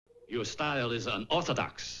Your style is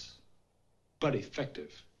unorthodox, but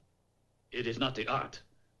effective. It is not the art,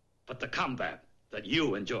 but the combat that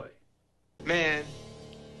you enjoy. Man,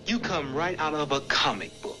 you come right out of a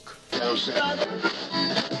comic book.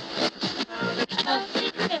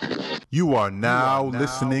 You are now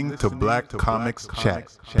listening to Black Comics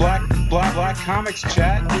Chat. Black Comics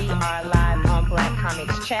Chat. We are live on Black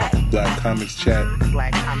Comics Chat. Black Comics Chat.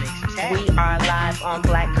 Black Comics Chat. We are live on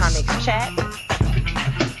Black Comics Chat.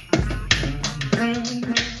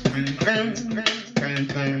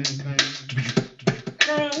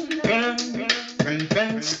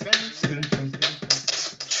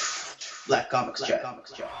 Black Comics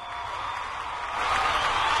Chat.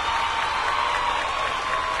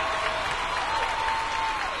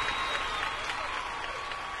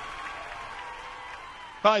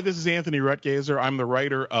 Hi, this is Anthony Rutgazer. I'm the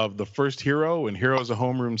writer of The First Hero and Heroes of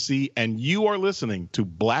Homeroom C, and you are listening to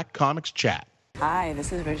Black Comics Chat. Hi,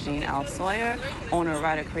 this is Regine L. Sawyer, owner,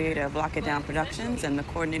 writer, creator of Lock It Down Productions and the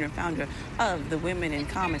coordinator and founder of the Women in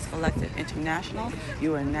Comics Collective International.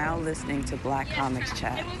 You are now listening to Black Comics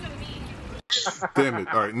Chat. Damn it.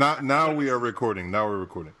 All right, now we are recording. Now we're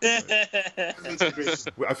recording. I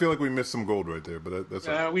feel like we missed some gold right there, but that's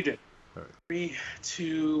all right. We did. All right. 3,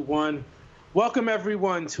 2, 1. Welcome,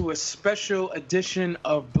 everyone, to a special edition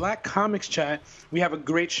of Black Comics Chat. We have a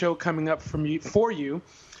great show coming up for you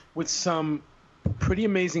with some pretty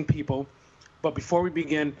amazing people. But before we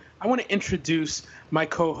begin, I want to introduce my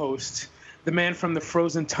co-host, the man from the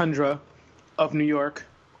frozen tundra of New York.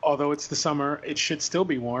 Although it's the summer, it should still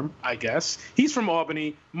be warm, I guess. He's from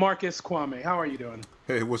Albany, Marcus Kwame. How are you doing?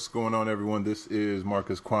 Hey, what's going on, everyone? This is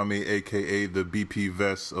Marcus Kwame, a.k.a. the BP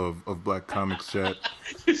Vest of Black Comics Chat.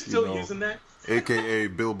 You're still using that? A.k.a.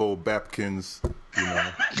 Bilbo Bapkins,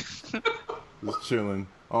 just chilling.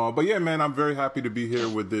 But yeah, man, I'm very happy to be here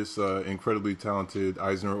with this incredibly talented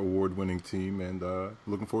Eisner Award-winning team, and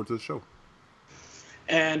looking forward to the show.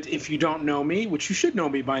 And if you don't know me, which you should know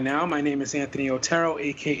me by now, my name is Anthony Otero,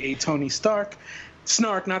 a.k.a. Tony Stark.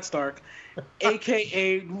 Snark, not Stark.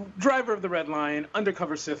 A.k.a. Driver of the Red Lion,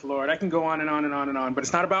 Undercover Sith Lord. I can go on and on and on and on, but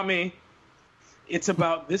it's not about me. It's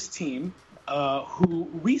about this team who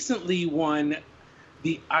recently won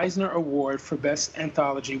the Eisner Award for Best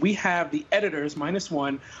Anthology. We have the editors,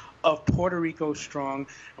 -1, of Puerto Rico Strong.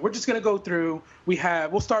 And we're just going to go through.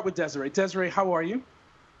 We'll start with Desiree. Desiree, how are you?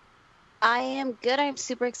 I am good. I'm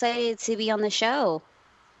super excited to be on the show.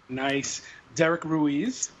 Nice. Derek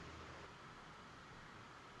Ruiz.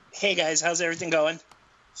 Hey, guys. How's everything going?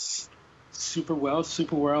 Super well,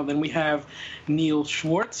 super well. Then we have Neil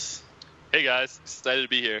Schwartz. Hey, guys. Excited to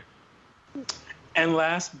be here. And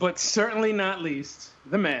last, but certainly not least,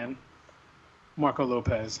 the man, Marco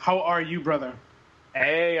Lopez. How are you, brother?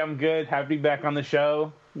 Hey, I'm good. Happy to be back on the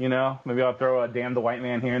show. Maybe I'll throw a damn the white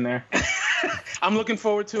man here and there. I'm looking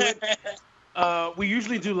forward to it. We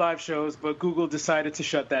usually do live shows, but Google decided to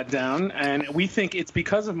shut that down, and we think it's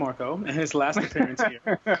because of Marco and his last appearance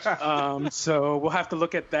here. So we'll have to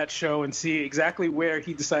look at that show and see exactly where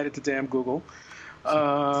he decided to damn Google.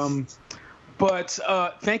 But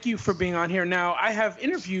thank you for being on here. Now, I have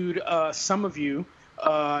interviewed some of you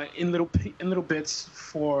in little bits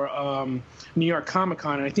for New York Comic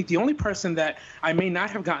Con, and I think the only person that I may not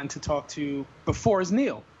have gotten to talk to before is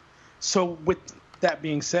Neil. So with that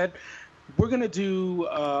being said, we're going to do,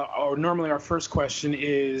 normally our first question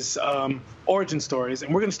is origin stories,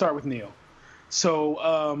 and we're going to start with Neil.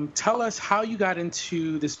 So tell us how you got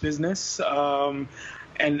into this business and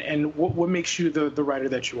what makes you the writer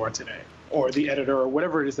that you are today, or the editor, or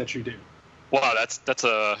whatever it is that you do. Wow, that's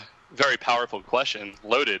a very powerful question,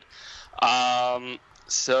 loaded.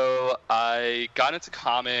 So I got into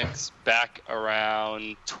comics back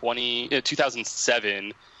around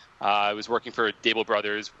 2007. I was working for Dable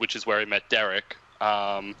Brothers, which is where I met Derek,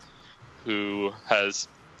 who has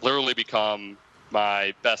literally become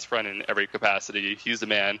my best friend in every capacity. He's the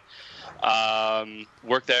man.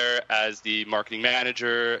 Worked there as the marketing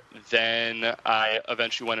manager. Then I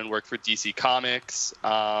eventually went and worked for DC Comics.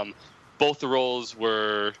 Both the roles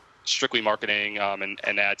were strictly marketing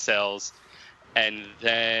and ad sales. And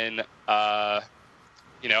then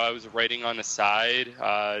I was writing on the side.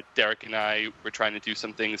 Derek and I were trying to do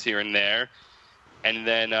some things here and there. And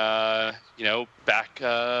then, back,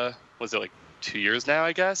 was it like 2 years now,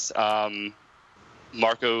 I guess?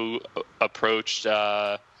 Marco approached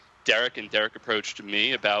Derek, and Derek approached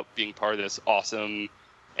me about being part of this awesome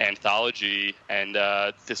anthology. And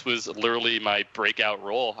this was literally my breakout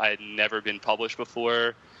role. I had never been published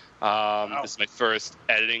before. Wow. This is my first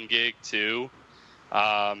editing gig, too.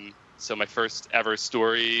 So my first ever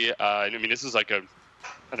story, this was like a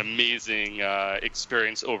an amazing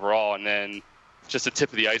experience overall. And then just the tip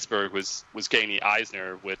of the iceberg was getting the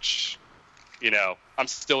Eisner, which, I'm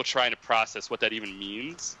still trying to process what that even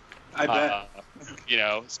means. I bet.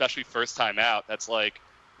 Especially first time out. That's like,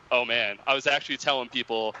 oh man. I was actually telling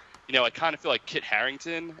people, I kind of feel like Kit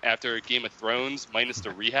Harington after Game of Thrones minus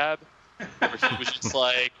the rehab, where he was just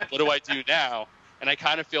like, what do I do now? And I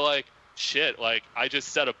kind of feel like, shit, like I just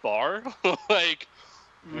set a bar. Like,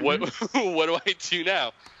 what do I do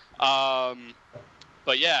now?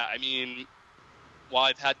 But yeah, I mean, while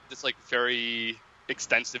I've had this like very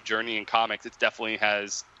extensive journey in comics, it definitely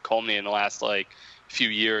has culminated in the last like few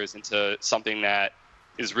years into something that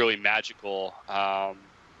is really magical.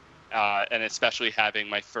 And especially having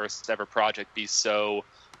my first ever project be so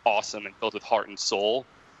awesome and filled with heart and soul,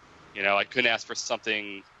 I couldn't ask for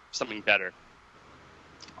something better.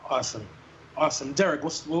 Awesome. Derek,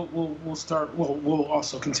 we'll start. We'll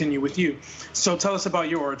also continue with you. So tell us about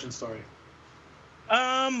your origin story.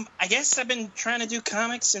 I guess I've been trying to do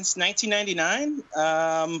comics since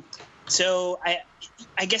 1999. So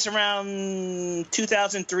I guess around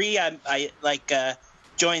 2003, I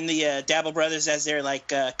joined the Dabble Brothers as their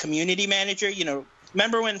community manager.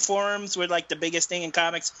 Remember when forums were like the biggest thing in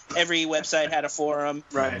comics? Every website had a forum.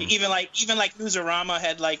 Right. Even like Newsarama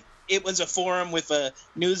had it was a forum with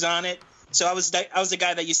news on it. So I was the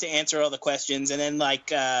guy that used to answer all the questions. And then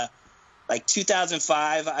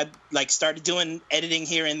 2005, I started doing editing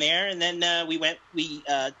here and there. And then we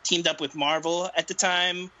teamed up with Marvel at the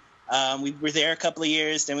time. We were there a couple of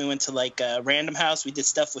years. Then we went to Random House. We did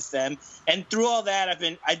stuff with them. And through all that,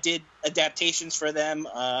 I did adaptations for them.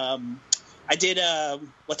 I did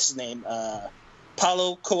what's his name?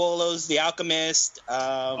 Paulo Coelho's The Alchemist.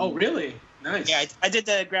 Oh, really? Nice. Yeah, I did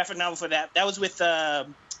the graphic novel for that. That was with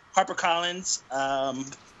HarperCollins.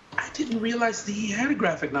 I didn't realize that he had a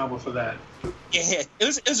graphic novel for that. Yeah, it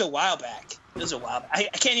was a while back. I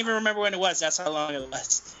can't even remember when it was. That's how long it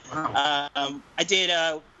was. Wow. I did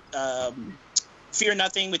Fear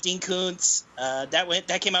Nothing with Dean Koontz.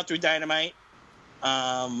 That came out through Dynamite.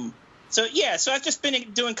 So I've just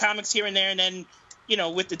been doing comics here and there, and then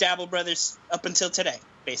with the Dabble Brothers up until today,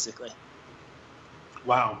 basically.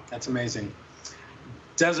 Wow, that's amazing.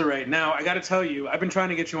 Desiree, now I got to tell you, I've been trying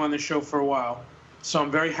to get you on this show for a while, so I'm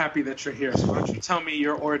very happy that you're here. So why don't you tell me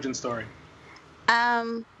your origin story?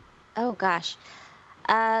 Oh gosh.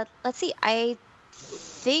 Let's see. I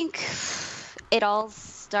think it all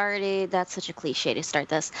started. That's such a cliche to start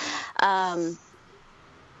this. But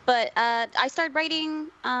I started writing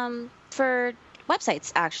for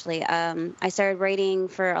websites, actually. I started writing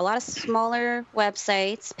for a lot of smaller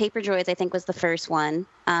websites. Paper Droids, I think, was the first one.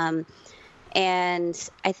 And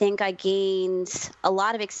I think I gained a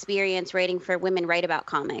lot of experience writing for Women Write About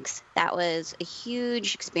Comics. That was a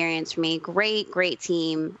huge experience for me. Great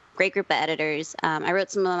team, great group of editors. I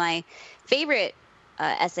wrote some of my favorite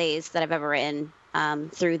essays that I've ever written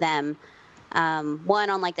through them. One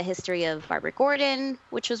on the history of Barbara Gordon,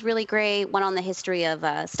 which was really great. One on the history of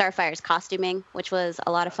Starfire's costuming, which was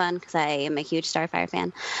a lot of fun because I am a huge Starfire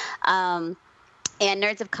fan. And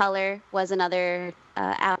Nerds of Color was another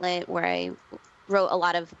outlet where I wrote a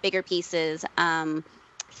lot of bigger pieces. I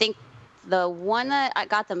think the one that I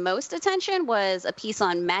got the most attention was a piece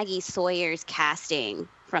on Maggie Sawyer's casting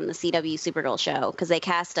from the CW Supergirl show, because they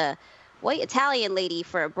cast a white Italian lady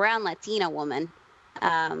for a brown Latina woman.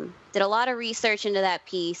 Did a lot of research into that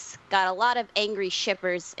piece. Got a lot of angry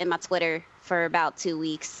shippers in my Twitter for about 2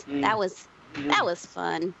 weeks. That was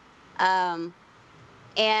fun. And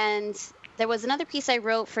there was another piece I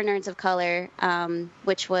wrote for Nerds of Color,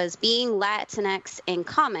 which was being Latinx in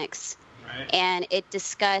comics. Right. And it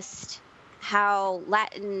discussed how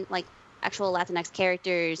actual Latinx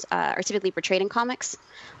characters are typically portrayed in comics,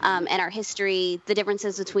 and our history, the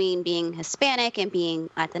differences between being Hispanic and being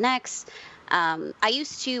Latinx. I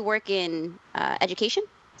used to work in education,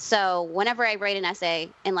 so whenever I write an essay,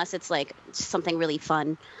 unless it's something really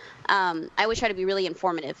fun, I would try to be really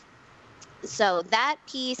informative. So that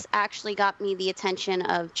piece actually got me the attention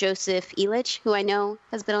of Joseph Elich, who I know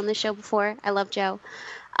has been on this show before. I love Joe.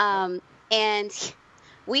 And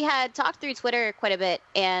we had talked through Twitter quite a bit,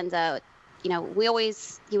 and he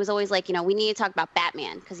was always like, we need to talk about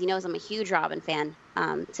Batman, because he knows I'm a huge Robin fan.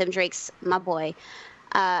 Tim Drake's my boy.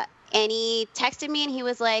 And he texted me and he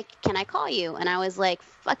was like, can I call you? And I was like,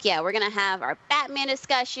 fuck yeah, we're going to have our Batman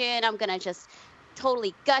discussion. I'm going to just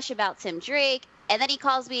totally gush about Tim Drake. And then he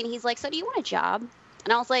calls me and he's like, so do you want a job?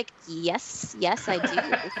 And I was like, yes, I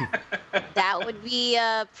do. That would be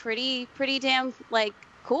pretty damn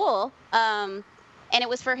cool. And it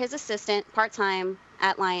was for his assistant, part-time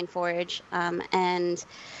at Lion Forge. And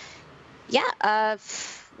yeah,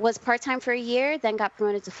 was part-time for a year, then got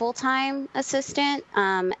promoted to full-time assistant,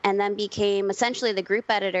 and then became essentially the group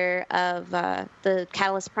editor of the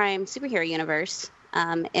Catalyst Prime superhero universe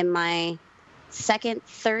in my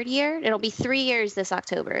third year. It'll be 3 years this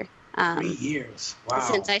October. 3 years. Wow.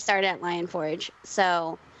 Since I started at Lion Forge.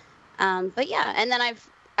 So, but yeah, and then I've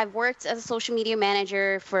worked as a social media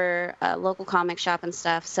manager for a local comic shop and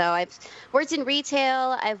stuff. So I've worked in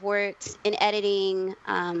retail. I've worked in editing.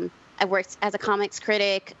 I've worked as a comics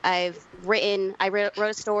critic. I wrote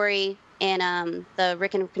a story in the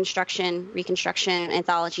Reconstruction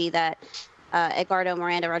anthology that Edgardo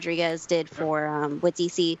Miranda Rodriguez did for with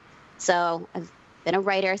DC. So I've been a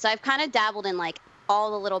writer. So I've kind of dabbled in like all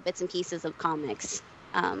the little bits and pieces of comics.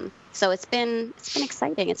 So it's been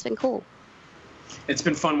exciting. It's been cool. It's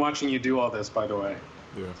been fun watching you do all this, by the way.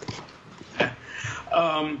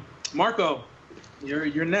 Yeah. Marco,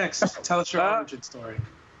 you're next. Tell us your origin story.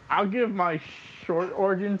 I'll give my short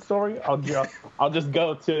origin story. I'll just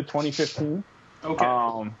go to 2015.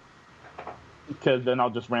 Okay. Because then I'll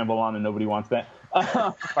just ramble on and nobody wants that.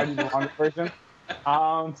 If I do the longer version.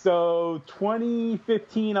 So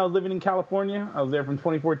 2015, I was living in California. I was there from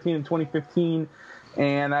 2014 to 2015.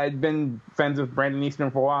 And I'd been friends with Brandon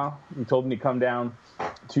Eastern for a while. He told me to come down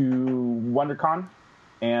to WonderCon,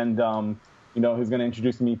 and he was going to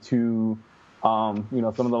introduce me to some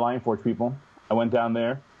of the Lion Forge people. I went down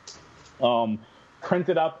there,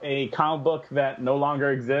 printed up a comic book that no longer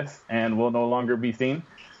exists and will no longer be seen,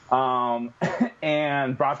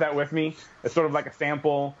 and brought that with me. It's sort of like a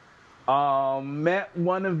sample. Met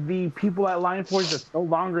one of the people at Lion Forge that's no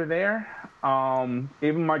longer there.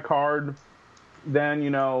 Gave him my card. Then,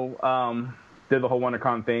 did the whole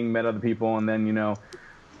WonderCon thing, met other people, and then,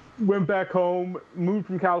 went back home, moved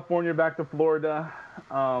from California back to Florida,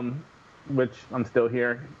 which I'm still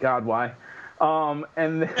here. God, why?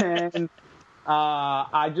 And then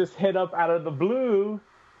I just hit up out of the blue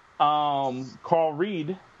Carl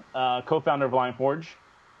Reed, co-founder of Lion Forge,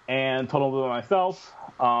 and told him myself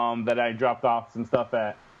that I dropped off some stuff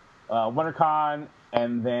at WonderCon.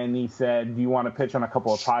 And then he said, do you want to pitch on a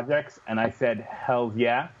couple of projects? And I said, hell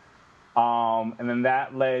yeah. And then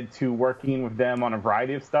that led to working with them on a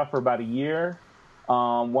variety of stuff for about a year.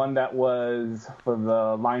 One that was for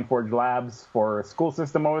the Lion Forge Labs for a school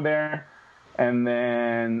system over there. And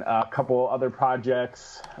then a couple other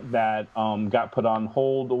projects that got put on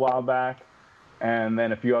hold a while back. And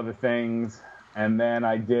then a few other things. And then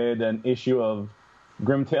I did an issue of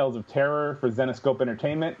Grim Tales of Terror for Zenoscope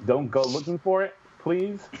Entertainment. Don't go looking for it,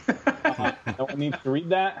 please. No one needs to read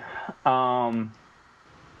that.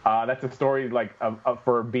 That's a story like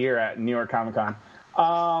for a beer at New York Comic Con.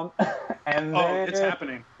 And then, it's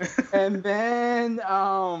happening. And then,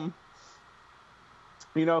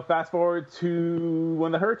 fast forward to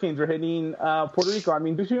when the hurricanes were hitting Puerto Rico. I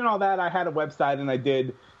mean, between all that, I had a website and I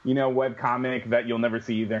did, webcomic that you'll never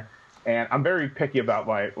see either. And I'm very picky about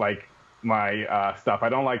my stuff.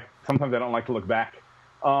 Sometimes I don't like to look back.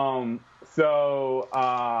 So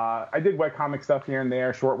I did webcomic stuff here and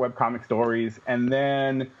there, short webcomic stories. And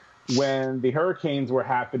then when the hurricanes were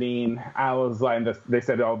happening, I was like, they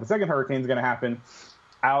said, the second hurricane's going to happen.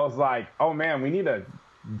 I was like, oh man, we need to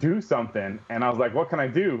do something. And I was like, what can I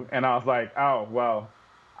do? And I was like, oh, well,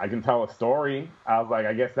 I can tell a story. I was like,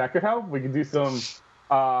 I guess that could help. We could do some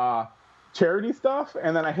charity stuff.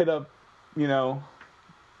 And then I hit up,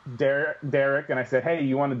 Derek, and I said, hey,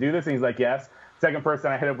 you want to do this? And he's like, yes. Second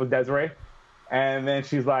person I hit up was Desiree. And then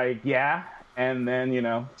she's like, yeah. And then,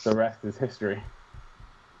 the rest is history.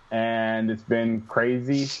 And it's been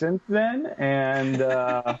crazy since then. And,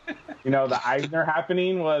 the Eisner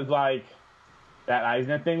happening was like, that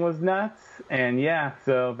Eisner thing was nuts. And yeah,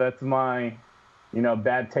 so that's my,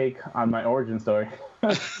 bad take on my origin story.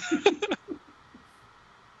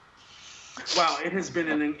 Wow, it has been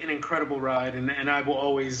an incredible ride, and I will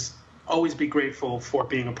always be grateful for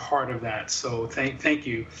being a part of that. So thank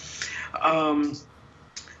you.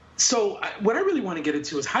 So what I really want to get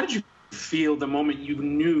into is, how did you feel the moment you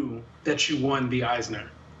knew that you won the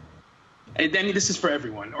Eisner? And then this is for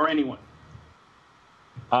everyone or anyone.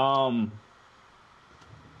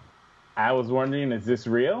 I was wondering, is this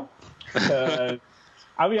real?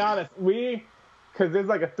 I'll be honest, because there's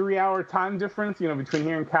like a 3-hour time difference, between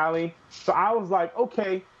here and Cali. So I was like,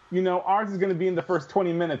 okay, ours is going to be in the first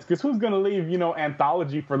 20 minutes, because who's going to leave,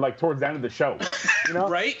 anthology for like towards the end of the show?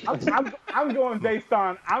 Right? I'm going based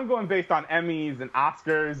on Emmys and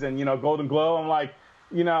Oscars and, Golden Globe. I'm like,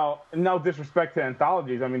 no disrespect to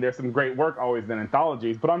anthologies. I mean, there's some great work always in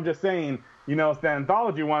anthologies, but I'm just saying, it's the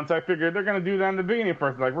anthology one. So I figured they're going to do that in the beginning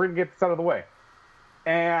first. Like, we're going to get this out of the way.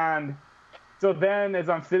 And So then, as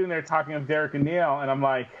I'm sitting there talking with Derek and Neil, and I'm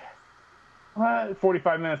like, what?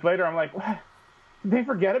 45 minutes later, I'm like, what? Did they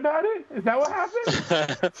forget about it? Is that what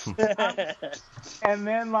happened? And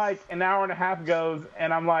then, like, an hour and a half goes,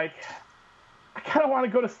 and I'm like, I kind of want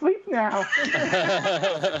to go to sleep now.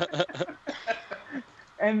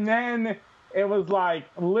 And then it was, like,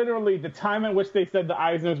 literally the time at which they said the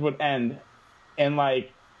Eisners would end. And,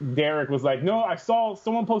 like, Derek was like, no, I saw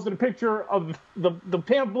someone posted a picture of the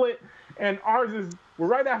pamphlet, and we're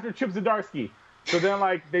right after Chip Zdarsky. So then,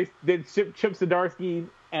 like, they did Chip Zdarsky,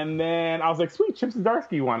 and then I was like, sweet, Chip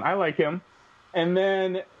Zdarsky won. I like him. And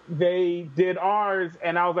then they did ours,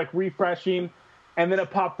 and I was, like, refreshing, and then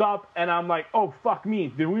it popped up, and I'm like, oh, fuck me.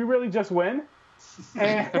 Did we really just win?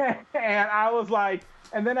 And I was like,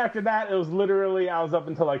 and then after that, it was literally, I was up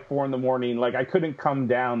until, like, 4 in the morning. Like, I couldn't come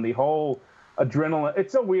down. The whole adrenaline.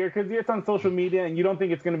 It's so weird because it's on social media, and you don't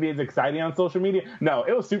think it's going to be as exciting on social media. No,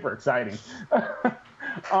 it was super exciting.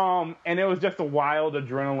 And it was just a wild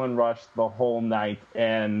adrenaline rush the whole night.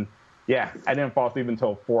 And yeah, I didn't fall asleep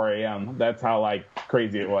until 4 a.m. That's how, like,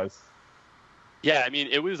 crazy it was. Yeah, I mean,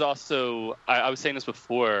 it was also, I was saying this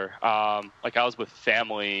before, like, I was with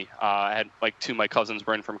family. I had, like, 2 of my cousins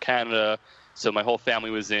were in from Canada, so my whole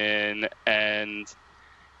family was in. And,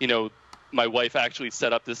 you know, my wife actually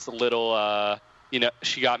set up this little, you know,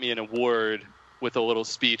 she got me an award with a little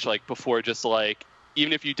speech, like, before, just, like,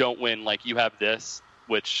 even if you don't win, like, you have this,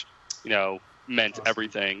 which, you know, meant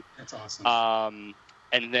everything. That's awesome.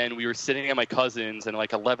 And then we were sitting at my cousin's, and,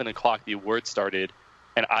 like, 11 o'clock, the award started,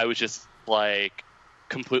 and I was just, like,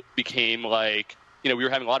 became, like, you know, we were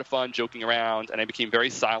having a lot of fun, joking around, and I became very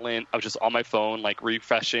silent. I was just on my phone, like,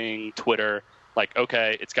 refreshing Twitter, like,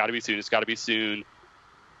 okay, it's got to be soon.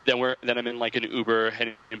 Then I'm in, like, an Uber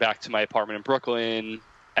heading back to my apartment in Brooklyn,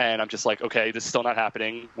 and I'm just like, okay, this is still not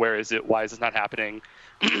happening. Where is it? Why is this not happening?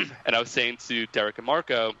 And I was saying to Derek and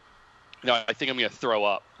Marco, you know, I think I'm going to throw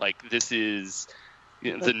up. Like, this is,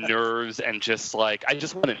 you know, the nerves, and just, like, I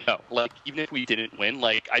just want to know. Like, even if we didn't win,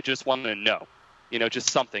 like, I just want to know. You know, just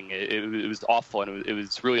something. It was awful, and it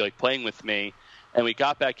was really, like, playing with me. And we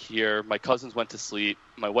got back here. My cousins went to sleep.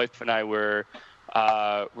 My wife and I were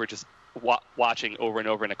just watching over and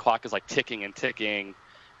over, and the clock is, like, ticking and ticking.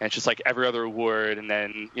 And it's just, like, every other award, and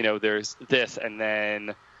then, you know, there's this, and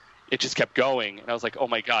then it just kept going. And I was like, oh,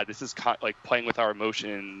 my God, this is, like, playing with our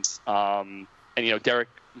emotions. And, you know, Derek,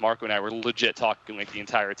 Marco, and I were legit talking, like, the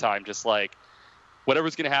entire time, just, like,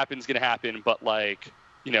 whatever's going to happen is going to happen. But, like,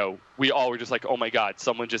 you know, we all were just like, oh, my God,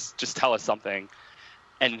 someone just tell us something.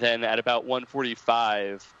 And then at about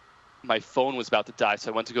 1:45, my phone was about to die,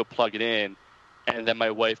 so I went to go plug it in. And then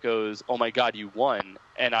my wife goes, oh, my God, you won.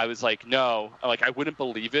 And I was like, no. Like, I wouldn't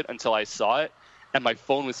believe it until I saw it. And my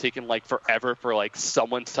phone was taking, like, forever for, like,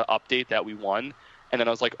 someone to update that we won. And then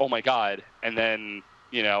I was like, oh, my God. And then,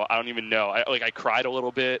 you know, I don't even know. I cried a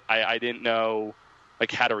little bit. I didn't know,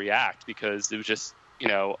 like, how to react, because it was just, you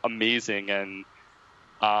know, amazing. And,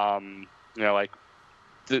 you know, like,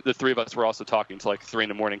 the 3 of us were also talking till, like, 3 in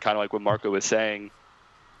the morning, kind of like what Marco was saying.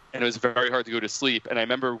 And it was very hard to go to sleep. And I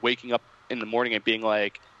remember waking up in the morning and being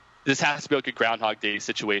like, this has to be like a Groundhog Day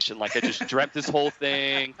situation. Like, I just dreamt this whole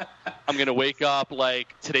thing. I'm going to wake up,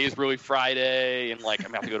 like, today's really Friday, and, like,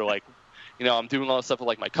 I'm going to have to go to, like, you know, I'm doing all this stuff with,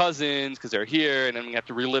 like, my cousins because they're here, and I'm going to have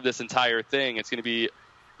to relive this entire thing. It's going to be,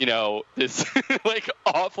 you know, this, like,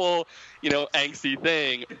 awful, you know, angsty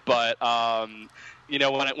thing. But, you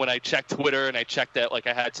know, when I checked Twitter and I checked that, like,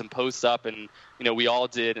 I had some posts up, and, you know, we all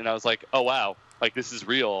did, and I was like, oh, wow, like, this is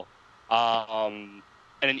real.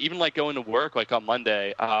 And then even, like, going to work, like, on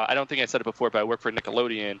Monday, I don't think I said it before, but I work for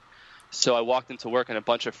Nickelodeon. So I walked into work, and a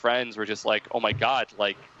bunch of friends were just like, oh, my God,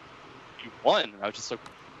 like, you won. And I was just like,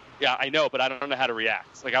 yeah, I know, but I don't know how to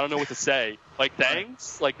react. Like, I don't know what to say. Like,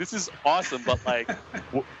 thanks. Like, this is awesome, but, like,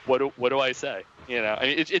 what do I say? You know, I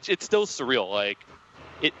mean, it's still surreal. Like,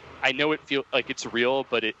 I know it feels like it's real,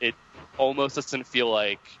 but it almost doesn't feel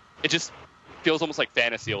like – it just feels almost like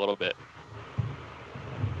fantasy a little bit.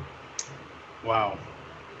 Wow.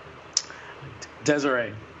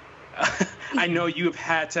 Desiree, I know you have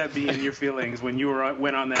had to be in your feelings when you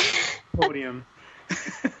went on that podium.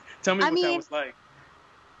 Tell me what that was like.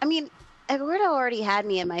 I mean, Eduardo already had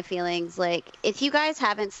me in my feelings. Like, if you guys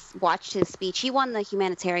haven't watched his speech, he won the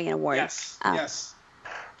humanitarian award. Yes, yes.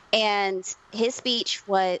 And his speech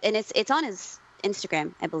was, and it's on his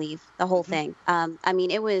Instagram, I believe, the whole thing. I mean,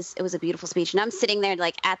 it was a beautiful speech, and I'm sitting there,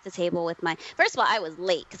 like, at the table with my. First of all, I was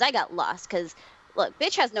late because I got lost. Because look,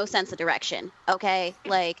 bitch has no sense of direction. Okay,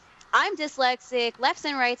 like, I'm dyslexic. Lefts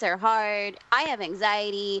and rights are hard. I have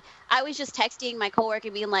anxiety. I was just texting my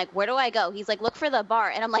coworker being like, where do I go? He's like, look for the bar.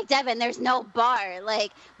 And I'm like, Devin, there's no bar.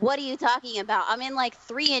 Like, what are you talking about? I'm in like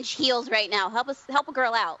 3-inch heels right now. Help a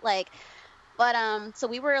girl out. Like, but, so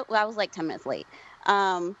I was like 10 minutes late.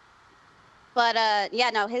 Yeah,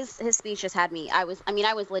 no, his speech just had me. I was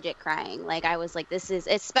legit crying. Like, I was like, this is,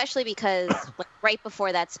 especially because like, right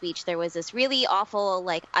before that speech, there was this really awful,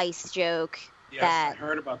 like, ice joke. Yes, that I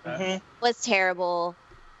heard about that. Was terrible.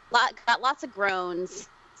 Got lots of groans.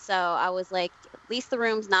 So I was like, at least the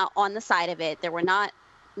room's not on the side of it. There were not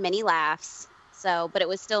many laughs. So, but it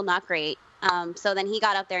was still not great. So then he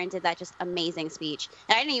got up there and did that just amazing speech.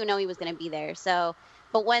 And I didn't even know he was going to be there. So,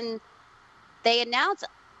 but when they announced,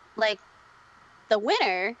 like, the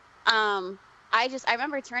winner, I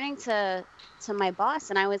remember turning to my boss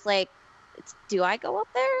and I was like, do I go up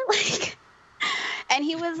there? Like, and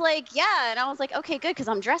he was like, yeah. And I was like, okay, good, because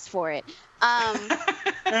I'm dressed for it. And,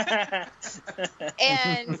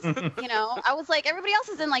 you know, I was like, everybody else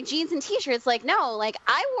is in, like, jeans and T-shirts. Like, no, like,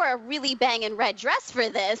 I wore a really banging red dress for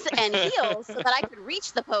this and heels so that I could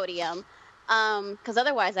reach the podium. Because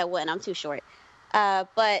otherwise I wouldn't. I'm too short. And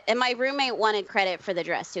my roommate wanted credit for the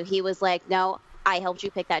dress, too. He was like, no, I helped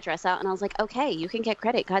you pick that dress out. And I was like, okay, you can get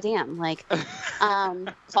credit. Goddamn. Like,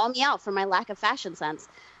 call me out for my lack of fashion sense.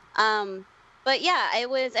 But yeah, it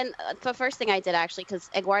was, and the first thing I did actually,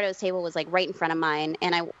 because Eduardo's table was like right in front of mine,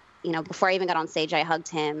 and I, you know, before I even got on stage, I hugged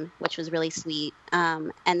him, which was really sweet.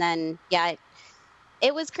 And then, yeah,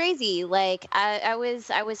 it was crazy. Like I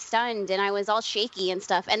was stunned, and I was all shaky and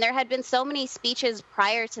stuff. And there had been so many speeches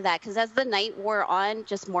prior to that, because as the night wore on,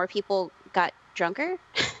 just more people got drunker.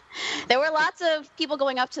 There were lots of people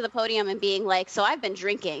going up to the podium and being like, so I've been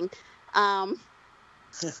drinking.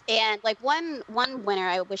 And like one winner,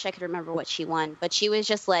 I wish I could remember what she won, but she was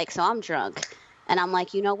just like, so I'm drunk. And I'm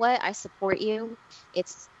like, you know what? I support you.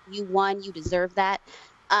 You won. You deserve that.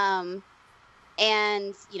 And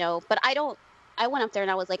you know, but I went up there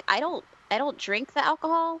and I was like, I don't drink the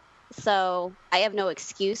alcohol. So I have no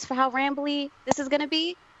excuse for how rambly this is going to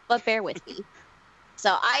be, but bear with me. So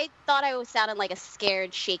I thought I was sounding like a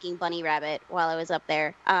scared, shaking bunny rabbit while I was up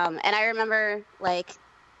there. And I remember like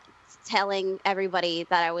telling everybody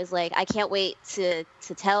that I was like, I can't wait to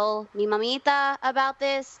tell mi mamita about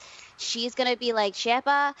this. She's going to be like,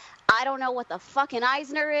 Chepa, I don't know what the fucking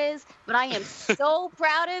Eisner is, but I am so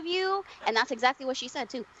proud of you. And that's exactly what she said,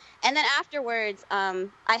 too. And then afterwards, I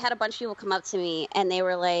had a bunch of people come up to me, and they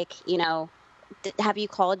were like, you know, have you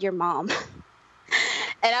called your mom?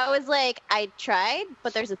 And I was like, I tried,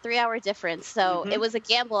 but there's a 3-hour difference. So it was a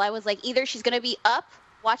gamble. I was like, either she's going to be up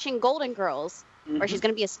watching Golden Girls, or she's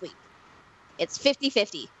going to be asleep. It's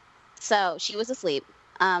 50-50. So she was asleep.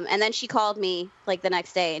 And then she called me like the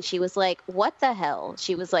next day, and she was like, what the hell?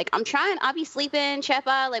 She was like, I'll be sleeping,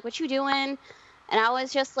 Chepa, like, what you doing? And I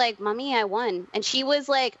was just like, Mommy, I won. And she was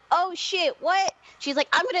like, oh shit, what? She's like,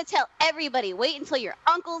 I'm going to tell everybody. Wait until your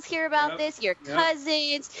uncles hear about this, your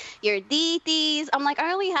cousins, your titis. I'm like,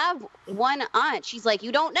 I only have one aunt. She's like,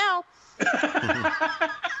 you don't know.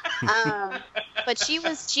 But she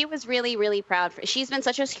was really, really proud. She's been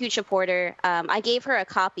such a huge supporter. I gave her a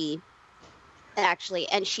copy, actually,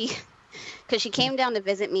 and because she came down to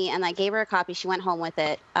visit me, and I gave her a copy. She went home with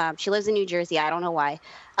it. She lives in New Jersey. I don't know why.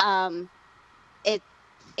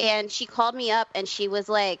 And she called me up, and she was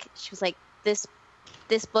like, this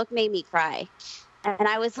book made me cry. And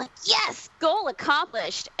I was like, yes, goal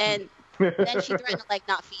accomplished. And then she threatened to like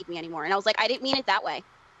not feed me anymore. And I was like, I didn't mean it that way.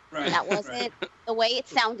 Right. That wasn't the way it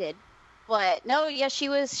sounded. But no, yeah, she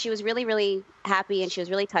was really, really happy, and she was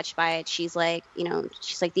really touched by it. She's like, you know,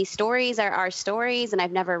 these stories are our stories, and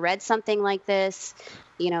I've never read something like this.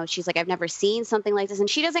 You know, she's like, I've never seen something like this. And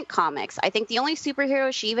she doesn't comics. I think the only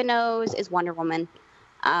superhero she even knows is Wonder Woman.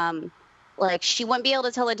 Like, she wouldn't be able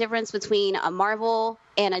to tell the difference between a Marvel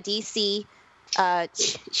and a DC.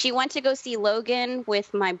 She went to go see Logan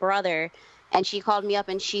with my brother, and she called me up,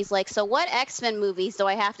 and she's like, so what X-Men movies do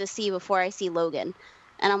I have to see before I see Logan?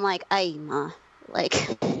 And I'm like, ay, ma. Like,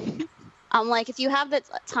 I'm like, if you have the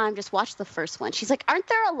time, just watch the first one. She's like, aren't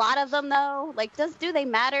there a lot of them, though? Like, do they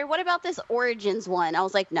matter? What about this Origins one? I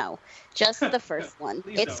was like, no, just the first one.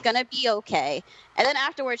 It's going to be okay. And then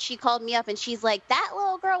afterwards, she called me up, and she's like, that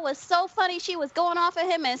little girl was so funny. She was going off at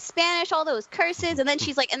him in Spanish, all those curses. And then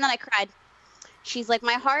she's like, and then I cried. She's like,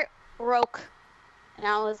 my heart broke. And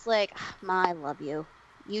I was like, Ma, I love you.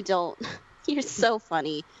 You don't. You're so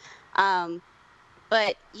funny.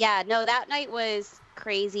 But yeah, no, that night was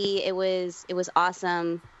crazy. It was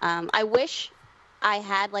awesome. I wish I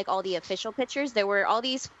had like all the official pictures. There were all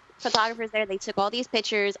these photographers there. They took all these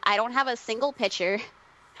pictures. I don't have a single picture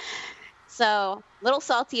So, a little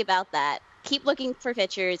salty about that. Keep looking for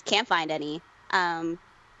pictures, can't find any.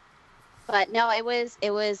 But no, it was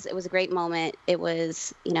a great moment. It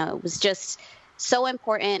was, it was just so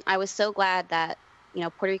important. I was so glad that,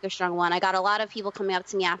 Puerto Rico Strong won. I got a lot of people coming up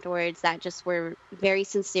to me afterwards that just were very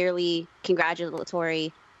sincerely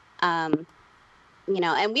congratulatory. And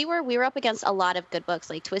we were up against a lot of good books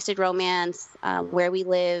like Twisted Romance, Where We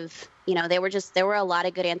Live. There were a lot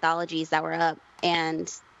of good anthologies that were up, and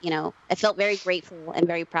I felt very grateful and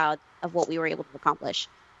very proud of what we were able to accomplish.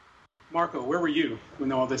 Marco, where were you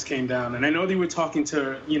when all this came down? And I know that you were talking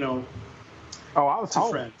to, I was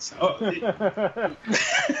home. Friends.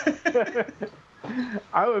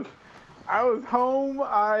 I was home.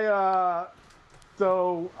 I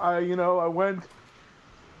went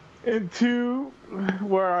into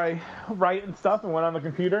where I write and stuff and went on the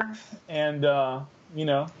computer and,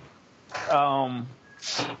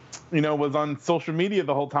 was on social media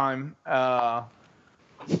the whole time, talking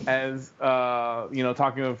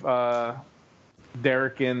with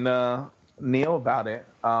Derek and Neil about it.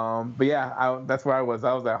 But yeah, that's where I was.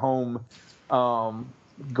 I was at home,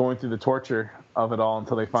 going through the torture of it all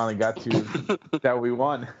until they finally got to that we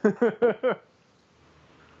won.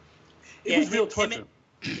 It was real torture.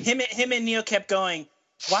 Him and Neil kept going,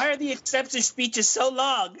 why are the acceptance speeches so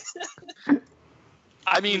long?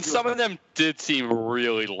 I mean, some of them did seem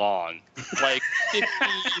really long. Like 15,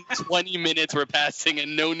 20 minutes were passing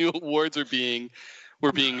and no new awards were being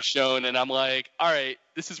shown. And I'm like, all right,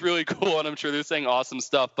 this is really cool. And I'm sure they're saying awesome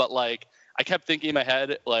stuff. But like, I kept thinking in my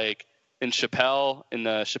head, like in the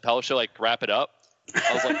Chappelle show, like wrap it up.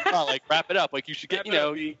 I was like, oh, like wrap it up. Like you should get,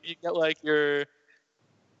 you get like your,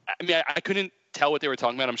 I mean, I couldn't tell what they were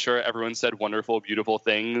talking about. I'm sure everyone said wonderful, beautiful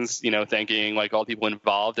things, thanking like all the people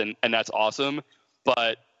involved. And that's awesome.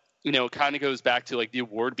 But, it kind of goes back to like the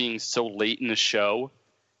award being so late in the show.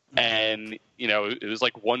 And, it was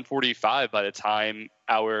like 1:45 by the time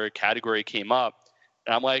our category came up.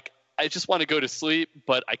 And I'm like, I just want to go to sleep,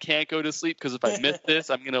 but I can't go to sleep because if I miss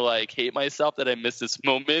this, I'm going to like hate myself that I missed this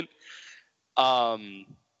moment. But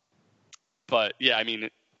yeah, I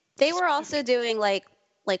mean, they were also doing like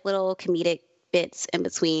little comedic bits in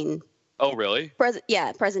between. Oh, really?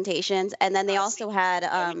 Presentations. And then they also had,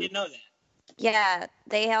 I didn't know that. Yeah,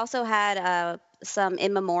 they also had some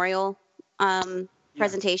in memorial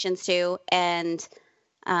presentations too, and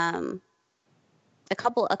a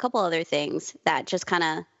couple other things that just kind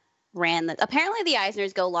of ran. Apparently, the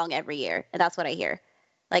Eisners go long every year, and that's what I hear.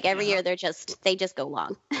 Like every year, they just go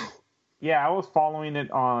long. Yeah, I was following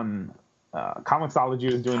it on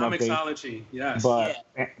Comixology was doing updates. Comixology, yes. But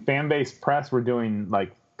Fanbase Press were doing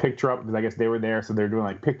like picture up because I guess they were there, so they're doing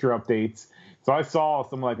like picture updates. So I saw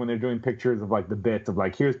some like when they're doing pictures of like the bits of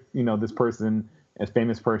like here's this person, this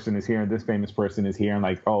famous person is here, and this famous person is here, and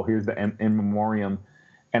like here's the in memoriam,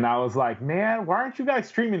 and I was like, man, why aren't you guys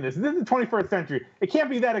streaming this? This is the 21st century. It can't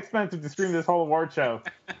be that expensive to stream this whole award show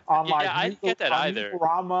on like I didn't get that either.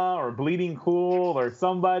 Rama or Bleeding Cool or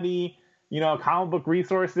somebody, Comic Book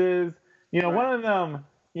Resources, right. One of them,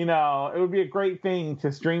 it would be a great thing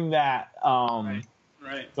to stream that.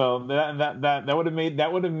 Right. So that would have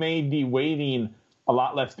made the waiting a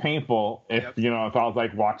lot less painful if if I was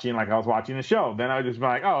like watching a show. Then I would just be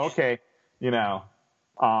like, oh, okay,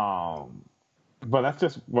 But that's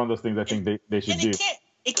just one of those things I think they should do.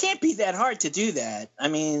 It can't be that hard to do that. I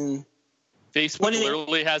mean, Facebook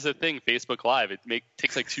literally has a thing, Facebook Live. It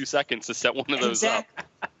takes like 2 seconds to set one of those up.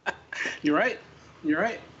 You're right.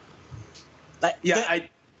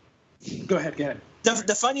 Go ahead.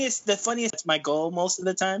 The funniest is my goal most of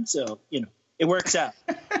the time, so it works out.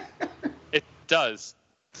 It does.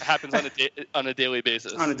 It happens on a daily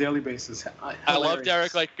basis. On a daily basis. I love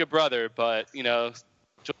Derek like a brother, but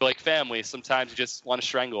like family, sometimes you just want to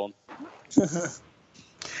strangle him.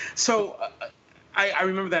 So I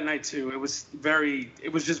remember that night too. It was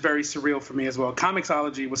just very surreal for me as well.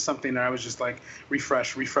 Comixology was something that I was just like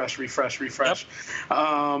refresh. Yep.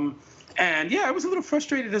 And yeah, I was a little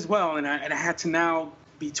frustrated as well, and I had to now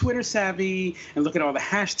be Twitter savvy and look at all the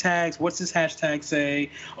hashtags. What's this hashtag say?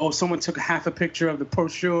 Oh, someone took half a picture of the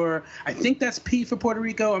brochure. I think that's P for Puerto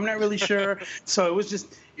Rico. I'm not really sure. So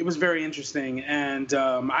it was very interesting, and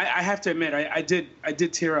I have to admit, I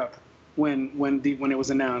did tear up when it was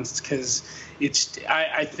announced because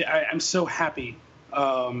I'm so happy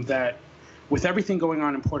that with everything going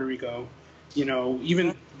on in Puerto Rico.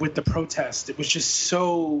 Even with the protest, it was just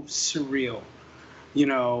so surreal.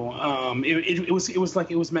 It was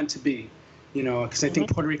like it was meant to be. Because I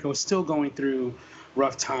think Puerto Rico is still going through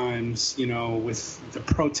rough times. With the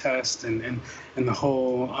protest and the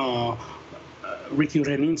whole Ricky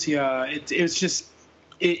Renuncia.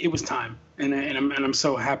 it was time, and I'm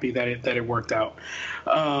so happy that it worked out.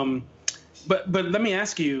 But let me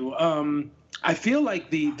ask you. I feel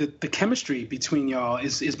like the chemistry between y'all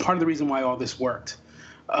is part of the reason why all this worked.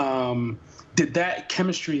 Did that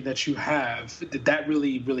chemistry that you have, did that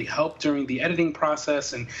really, really help during the editing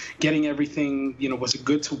process and getting everything, was it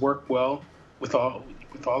good to work well with all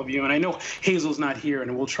of you? And I know Hazel's not here,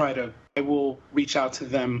 and I will reach out to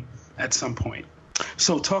them at some point.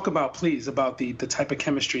 So talk about the type of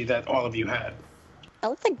chemistry that all of you had. I'll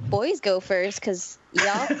let the boys go first, because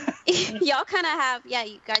y'all kind of have,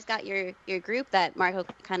 you guys got your group that Marco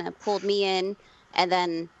kind of pulled me in, and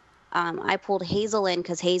then I pulled Hazel in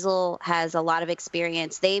because Hazel has a lot of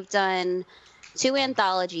experience. They've done 2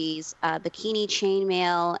 anthologies, Bikini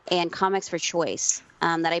Chainmail and Comics for Choice,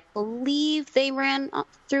 that I believe they ran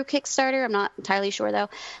through Kickstarter. I'm not entirely sure, though.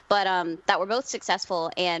 But that were both successful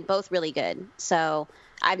and both really good. So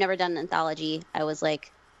I've never done an anthology. I was like,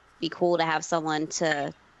 be cool to have someone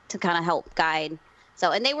to kind of help guide.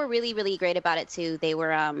 So, and they were really, really great about it, too. They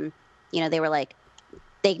were, they were like,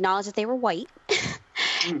 they acknowledged that they were white.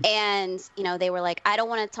 And, they were like, I don't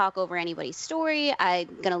want to talk over anybody's story. I'm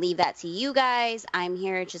going to leave that to you guys. I'm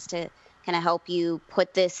here just to kind of help you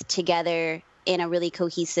put this together in a really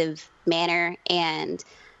cohesive manner and,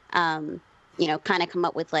 kind of come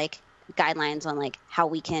up with like guidelines on like how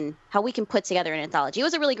we can put together an anthology. It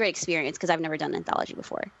was a really great experience because I've never done an anthology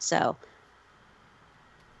before. So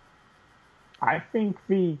I think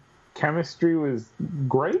the chemistry was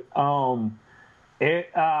great. I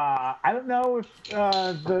don't know if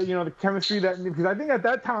the chemistry because I think at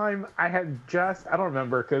that time I don't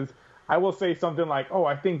remember, because I will say something like, oh,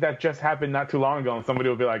 I think that just happened not too long ago, and somebody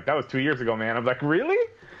will be like, that was 2 years ago, man. I'm like, really?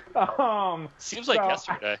 Seems like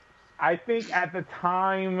yesterday. I think at the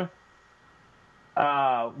time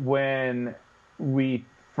when we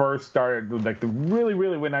first started, like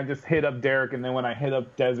really when I just hit up Derek, and then when I hit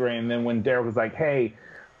up Desiree, and then when Derek was like, hey,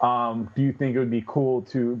 do you think it would be cool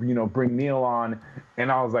to, bring Neil on?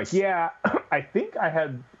 And I was like, yeah. I think I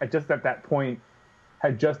just at that point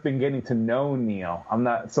had just been getting to know Neil. I'm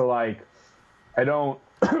not, so like, I don't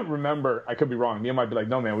remember. I could be wrong. Neil might be like,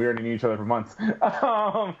 no, man, we already knew each other for months.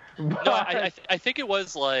 No, I think it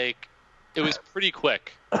was like, it was pretty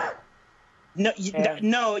quick. No,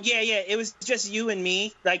 it was just you and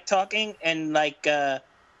me, like, talking, and like, then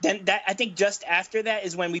that, I think just after that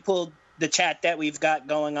is when we pulled the chat that we've got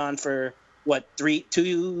going on for what,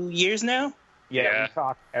 2 years now? Yeah, we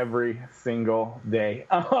talk every single day.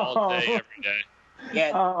 All day, every day.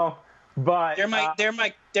 Yeah. But they're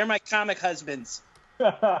my comic husbands.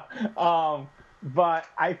 But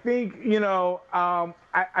I think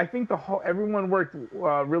I think everyone worked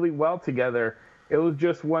really well together. It was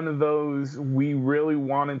just one of those, we really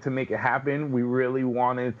wanted to make it happen. We really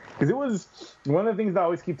wanted, because it was one of the things I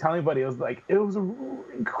always keep telling everybody. It was like, it was an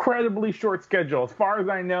incredibly short schedule. As far as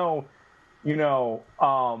I know, even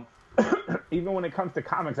when it comes to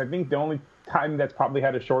comics, I think the only time that's probably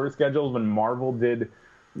had a shorter schedule is when Marvel did,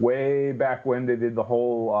 way back when they did the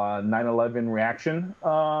whole 9/11 reaction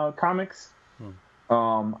comics.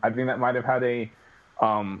 I think that might have had a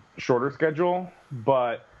shorter schedule,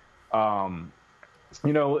 but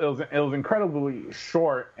it was incredibly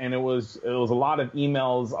short, and it was a lot of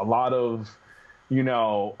emails, a lot of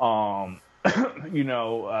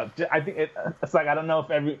I think it's like, I don't know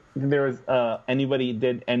if there was anybody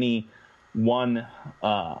did any one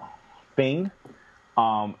thing.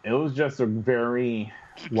 It was just a very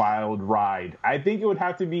wild ride. I think it would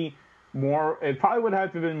have to be more. It probably would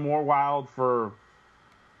have to have been more wild for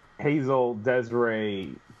Hazel,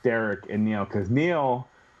 Desiree, Derek, and Neil, because Neil,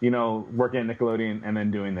 working at Nickelodeon and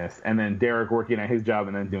then doing this, and then Derek working at his job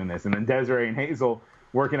and then doing this, and then Desiree and Hazel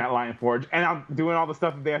working at Lion Forge, and I'm doing all the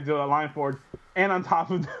stuff that they have to do at Lion Forge, and on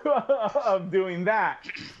top of doing that.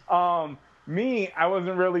 Me, I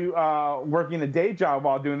wasn't really working a day job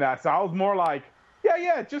while doing that, so I was more like,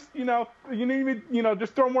 yeah, just you need me,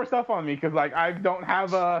 just throw more stuff on me, because like I don't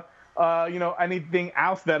have anything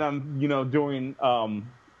else that I'm doing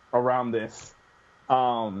around this.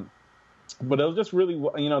 But it was just really,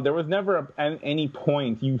 there was never any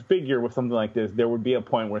point. You figure with something like this, there would be a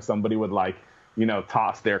point where somebody would like,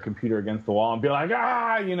 toss their computer against the wall and be like,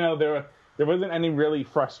 there wasn't any really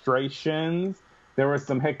frustrations. There were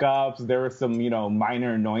some hiccups. There were some,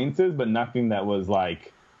 minor annoyances, but nothing that was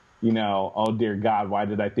like, oh dear God, why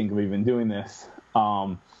did I think of even doing this?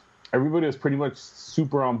 Everybody was pretty much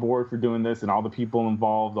super on board for doing this, and all the people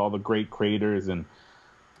involved, all the great creators and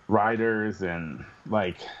writers, and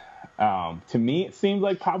like, to me, it seemed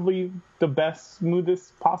like probably the best,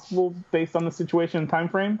 smoothest possible based on the situation and time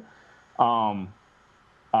frame. But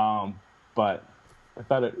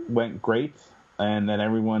thought it went great, and that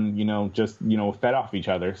everyone, just fed off each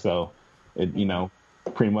other. So it,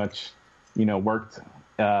 pretty much, worked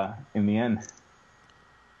in the end.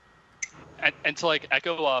 And to like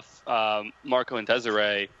echo off Marco and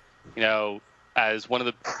Desiree, as one of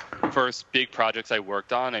the first big projects I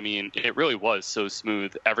worked on, I mean, it really was so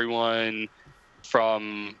smooth. Everyone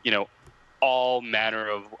from, all manner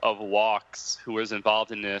of walks who was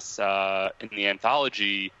involved in this, in the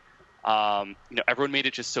anthology, everyone made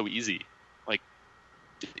it just so easy. Like,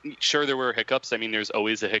 sure, there were hiccups. I mean, there's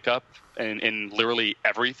always a hiccup in literally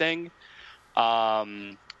everything.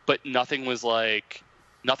 But nothing was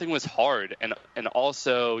hard. And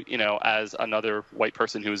also, as another white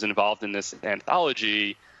person who was involved in this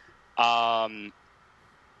anthology, there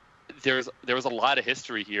was a lot of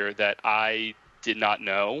history here that I did not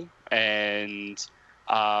know. And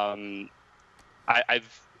I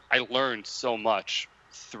learned so much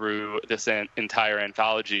through this entire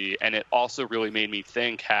anthology. And it also really made me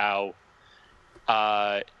think how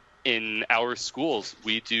in our schools,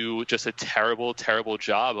 we do just a terrible, terrible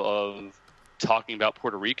job of talking about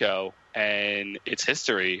Puerto Rico and its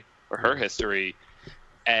history, or her history,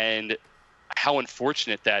 and how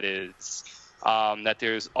unfortunate that is, that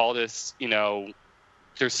there's all this,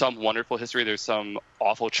 there's some wonderful history, there's some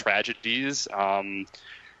awful tragedies,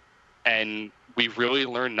 and we really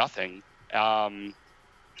learn nothing.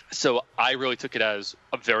 So I really took it as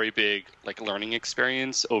a very big learning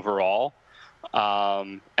experience overall.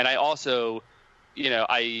 And I also,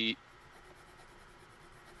 it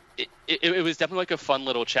was definitely a fun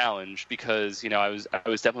little challenge because, I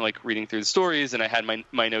was definitely reading through the stories and I had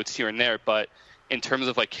my notes here and there, but in terms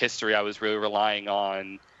of history, I was really relying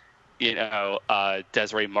on,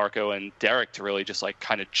 Desiree, Marco, and Derek to really just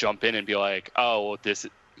kind of jump in and be like, oh, well, this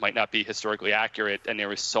might not be historically accurate. And there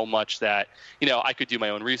was so much that, I could do my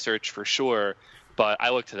own research for sure, but I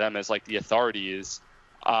look to them as the authorities.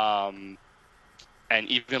 And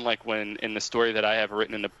even when in the story that I have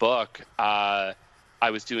written in the book, I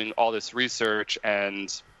was doing all this research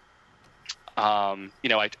and, I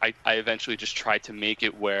eventually just tried to make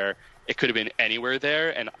it where it could have been anywhere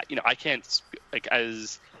there. And, I can't,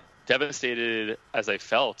 as devastated as I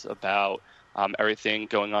felt about everything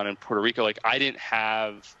going on in Puerto Rico, I don't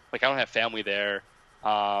have family there.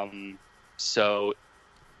 So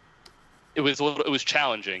it was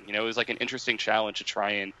challenging, it was an interesting challenge to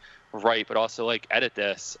try and write, but also edit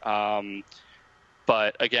this.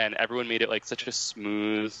 But again, everyone made it such a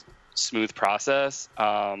smooth process.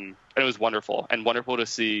 And it was wonderful to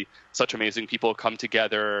see such amazing people come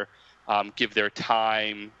together, give their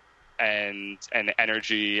time and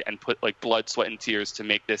energy and put blood, sweat, and tears to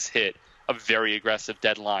make this hit a very aggressive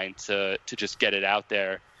deadline to just get it out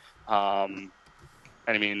there. And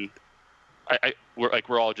I mean,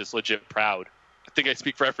 we're all just legit proud. I think I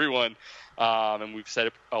speak for everyone, and we've said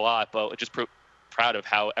it a lot, but just proud of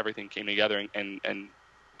how everything came together and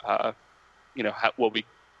what we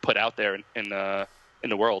put out there in the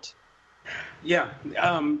world. Yeah,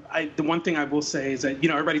 the one thing I will say is that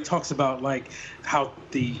everybody talks about how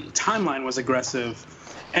the timeline was aggressive,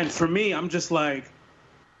 and for me, I'm just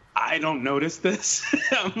I don't notice this.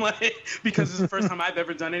 I'm because it's the first time I've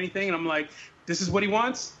ever done anything, and I'm this is what he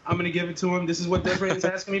wants. I'm gonna give it to him. This is what Desiree is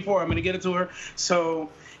asking me for. I'm gonna get it to her.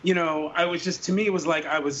 So I was to me it was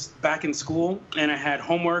I was back in school and I had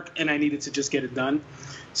homework and I needed to just get it done.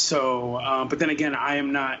 So, but then again, I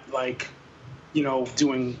am not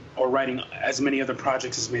doing or writing as many other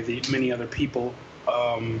projects as many other people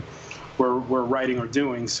were writing or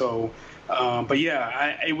doing. So, but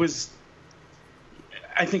yeah,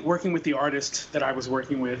 I think working with the artist that I was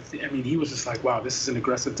working with, I mean, he was just wow, this is an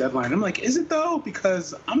aggressive deadline. I'm is it though?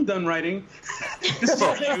 Because I'm done writing. This is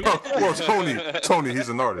well, Tony, he's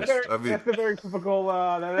an artist. That's a very typical,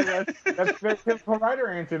 that's very typical writer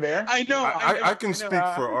answer there. I know. I can speak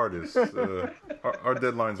for artists. Our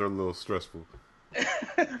deadlines are a little stressful.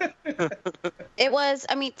 It was,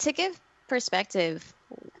 to give perspective,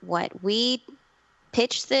 we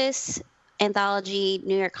pitched this anthology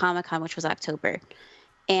New York Comic Con, which was October,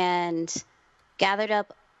 and gathered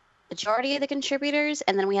up majority of the contributors,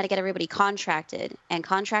 and then we had to get everybody contracted, and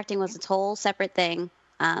contracting was a whole separate thing.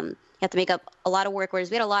 You have to make up a lot of work orders.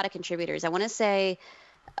 We had a lot of contributors. I want to say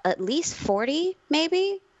at least 40,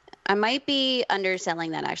 maybe. I might be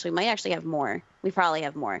underselling that, actually. We might actually have more. We probably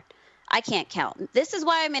have more. I can't count. This is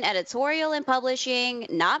why I'm in editorial and publishing,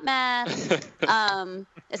 not math.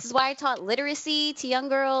 This is why I taught literacy to young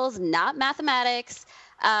girls, not mathematics.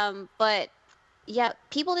 But yeah,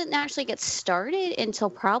 people didn't actually get started until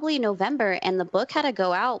probably November, and the book had to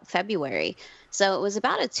go out February. So it was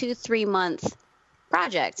about a 2-3 month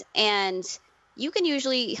project. And you can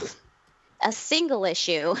usually, a single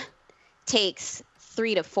issue takes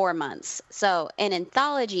 3 to 4 months. So an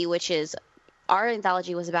anthology, our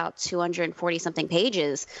anthology was about 240 something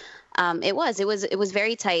pages. It was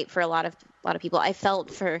very tight for a lot of people. I felt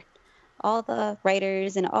for all the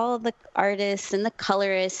writers and all the artists and the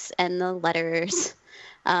colorists and the letterers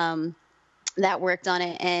that worked on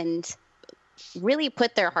it and really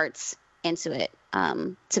put their hearts into it,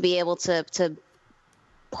 to be able to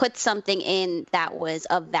put something in that was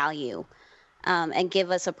of value, and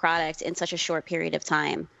give us a product in such a short period of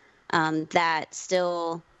time that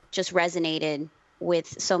still just resonated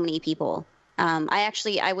with so many people.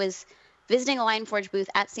 I was visiting a Lion Forge booth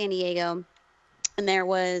at San Diego, and there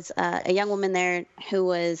was a young woman there who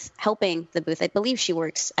was helping the booth. I believe she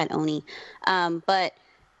works at Oni. But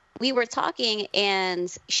we were talking,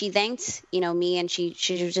 and she thanked, me, and she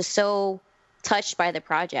was just so touched by the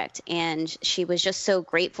project. And she was just so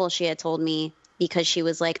grateful, she had told me, because she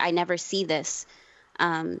was like, I never see this.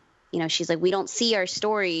 She's like, we don't see our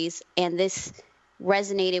stories, and this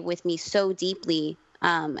resonated with me so deeply.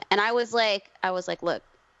 And I was like, look,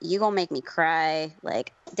 you gonna make me cry.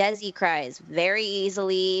 Like, Desi cries very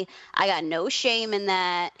easily. I got no shame in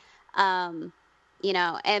that.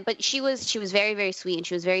 But she was very, very sweet, and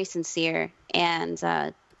she was very sincere. And,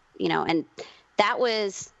 and that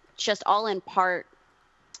was just all in part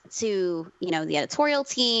to, the editorial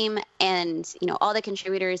team and, all the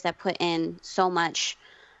contributors that put in so much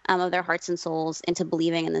of their hearts and souls into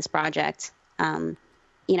believing in this project. And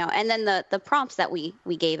then the prompts that we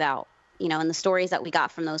gave out, and the stories that we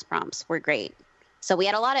got from those prompts were great. So we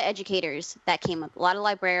had a lot of educators that came up, a lot of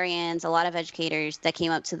librarians, a lot of educators that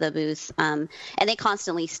came up to the booth. And they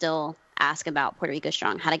constantly still ask about Puerto Rico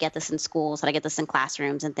Strong, how to get this in schools, how to get this in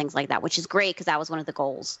classrooms and things like that, which is great because that was one of the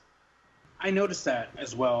goals. I noticed that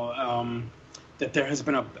as well, that there has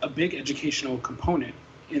been a big educational component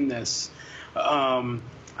in this.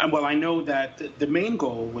 I know that the main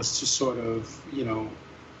goal was to sort of,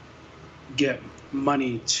 get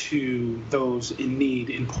money to those in need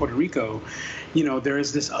in Puerto Rico. There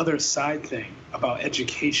is this other side thing about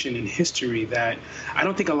education and history that I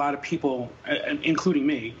don't think a lot of people, including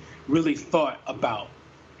me, really thought about.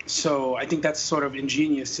 So I think that's sort of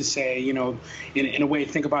ingenious to say, in a way,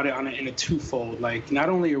 think about it in a twofold. Like, not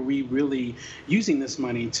only are we really using this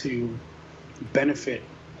money to benefit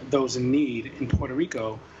those in need in Puerto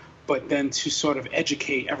Rico, but then to sort of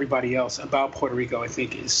educate everybody else about Puerto Rico, I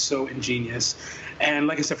think is so ingenious. And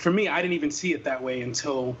like I said, for me, I didn't even see it that way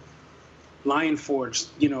until Lion Forge,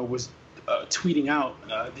 was tweeting out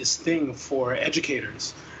this thing for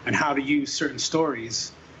educators and how to use certain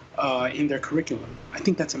stories in their curriculum. I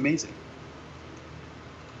think that's amazing.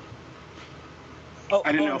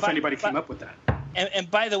 I didn't know if anybody came up with that. And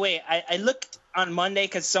by the way, I looked on Monday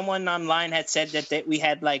because someone online had said that we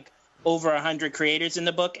had like over 100 creators in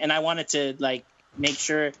the book, and I wanted to like make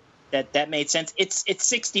sure that made sense. It's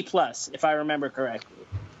 60 plus, if I remember correctly,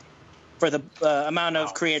 for the amount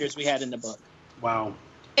of creators we had in the book. Wow.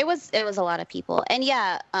 It was a lot of people, and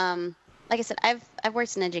yeah, like I said, I've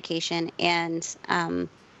worked in education, and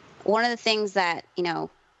one of the things that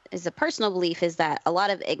is a personal belief is that a lot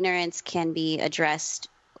of ignorance can be addressed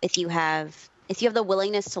if you have the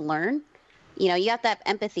willingness to learn. You have to have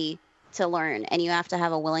empathy to learn, and you have to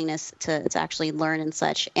have a willingness to actually learn and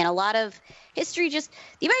such. And a lot of history, the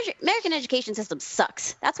American education system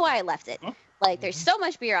sucks. That's why I left it. Like, there's so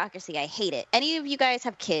much bureaucracy. I hate it. Any of you guys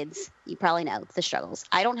have kids, you probably know the struggles.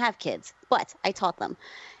 I don't have kids, but I taught them.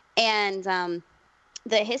 And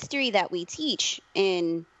the history that we teach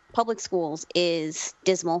in public schools is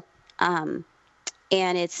dismal, and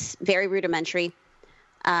it's very rudimentary.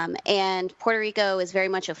 And Puerto Rico is very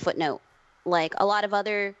much a footnote. Like a lot of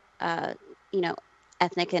other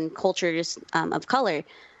ethnic and cultures of color,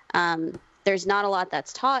 there's not a lot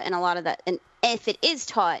that's taught, and a lot of that, and if it is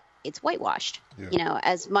taught, it's whitewashed,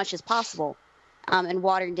 as much as possible, and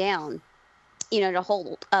watered down, to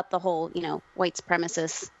hold up the whole, white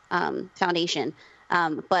supremacist foundation.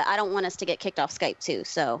 But I don't want us to get kicked off Skype too,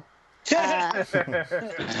 so.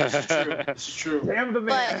 It's true. Damn the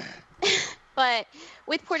man. But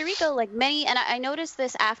with Puerto Rico, like and I noticed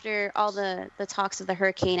this after all the talks of the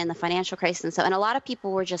hurricane and the financial crisis and stuff, and a lot of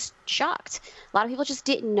people were just shocked. A lot of people just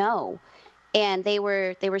didn't know. And they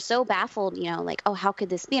were so baffled, like, oh, how could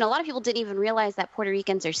this be? And a lot of people didn't even realize that Puerto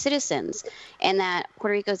Ricans are citizens and that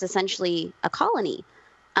Puerto Rico is essentially a colony.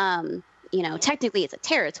 Technically it's a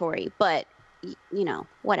territory, but,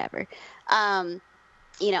 whatever. And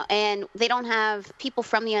they don't have, people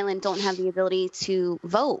from the island don't have the ability to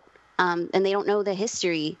vote. And they don't know the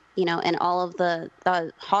history and all of the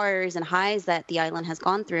horrors and highs that the island has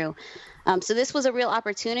gone through. So this was a real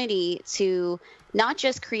opportunity to not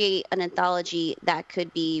just create an anthology that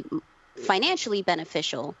could be financially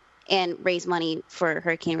beneficial and raise money for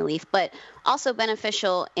hurricane relief, but also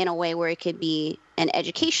beneficial in a way where it could be an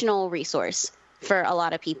educational resource for a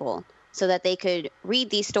lot of people so that they could read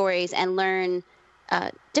these stories and learn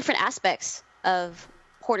different aspects of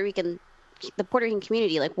the Puerto Rican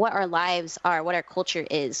community, like what our lives are, what our culture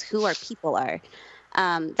is, who our people are.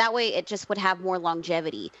 That way it just would have more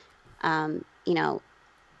longevity,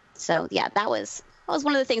 So yeah, that was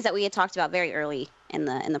one of the things that we had talked about very early in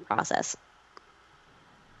the process.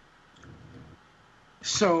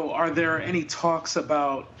 So are there any talks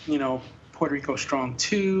about, Puerto Rico Strong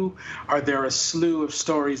 2? Are there a slew of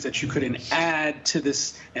stories that you couldn't add to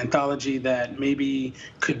this anthology that maybe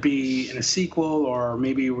could be in a sequel, or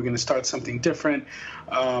maybe we're going to start something different?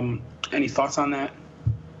 Any thoughts on that?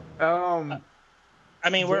 I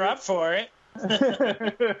mean, we're up for it.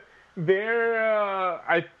 I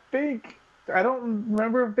don't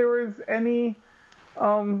remember if there was any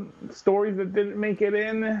stories that didn't make it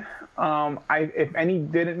in. If any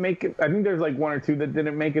didn't make it, I think there's like one or two that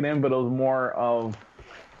didn't make it in, but it was more of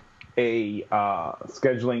a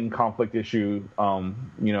scheduling conflict issue,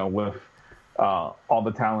 with all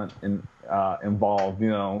the talent involved.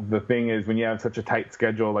 The thing is, when you have such a tight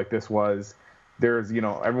schedule like this was, there's,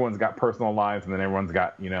 everyone's got personal lives, and then everyone's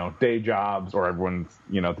got, day jobs, or everyone's,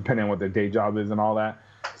 depending on what their day job is and all that.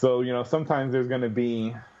 So, sometimes there's going to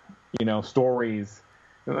be, stories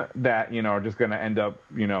that, are just going to end up,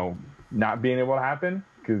 not being able to happen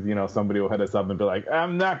because, somebody will hit us up and be like,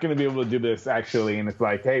 I'm not going to be able to do this actually. And it's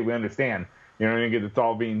like, hey, we understand, it's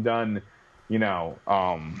all being done, for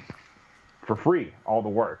free, all the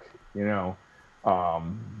work,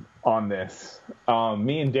 on this.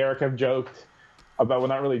 Me and Derek have joked about, well,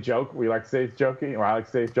 not really joke. We like to say it's joking, or I like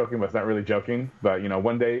to say it's joking, but it's not really joking. But,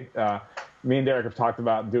 one day, me and Derek have talked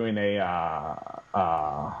about doing a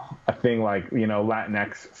thing like,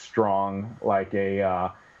 Latinx Strong, like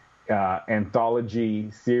a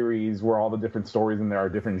anthology series where all the different stories in there are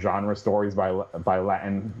different genre stories by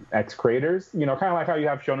Latinx creators. Kind of like how you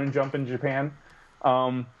have Shonen Jump in Japan,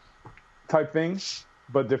 type thing,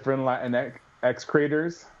 but different Latinx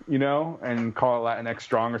creators, and call it Latinx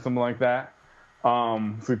Strong or something like that.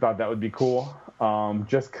 So we thought that would be cool.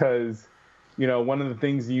 Just because, one of the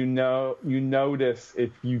things you notice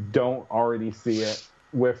if you don't already see it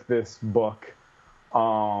with this book,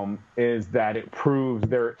 is that it proves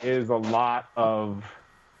there is a lot of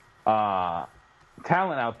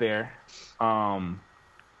talent out there,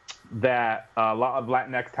 that a lot of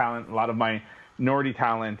Latinx talent, a lot of minority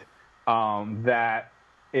talent, that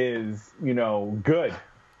is, good,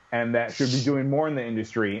 and that should be doing more in the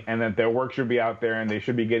industry, and that their work should be out there, and they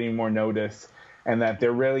should be getting more notice, and that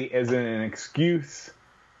there really isn't an excuse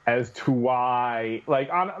as to why,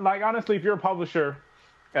 honestly, if you're a publisher,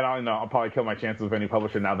 and I don't know, I'll probably kill my chances with any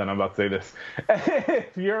publisher now that I'm about to say this.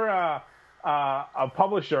 If you're a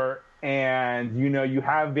publisher and, you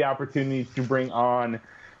have the opportunity to bring on,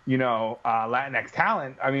 Latinx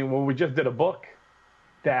talent, I mean, well, we just did a book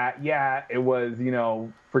that, yeah, it was,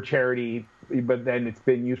 for charity, but then it's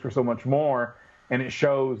been used for so much more, and it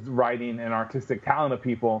shows writing and artistic talent of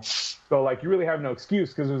people. So, you really have no excuse,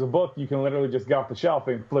 because there's a book you can literally just get off the shelf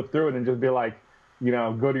and flip through it and just be like,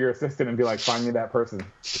 go to your assistant and be like, find me that person,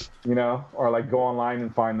 or go online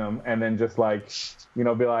and find them, and then just be like,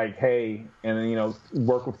 hey, and then,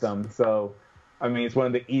 work with them. So, I mean, it's one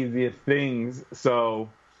of the easiest things. So,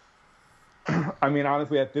 I mean,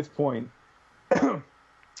 honestly, at this point,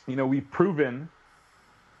 we've proven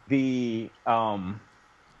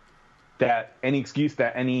that any excuse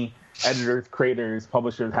that any editors, creators,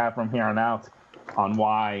 publishers have from here on out on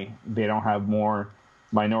why they don't have more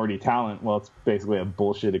minority talent, well, it's basically a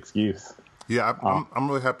bullshit excuse. Yeah, I'm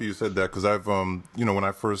really happy you said that, because I've when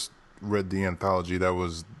I first read the anthology,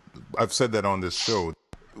 I've said that on this show.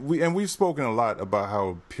 We've spoken a lot about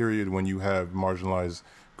how, period, when you have marginalized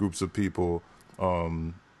groups of people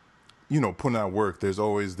putting out work, there's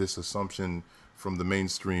always this assumption from the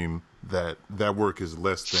mainstream that work is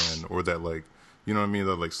less than, or that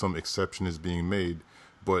that some exception is being made.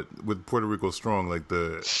 But with Puerto Rico Strong,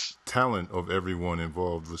 the talent of everyone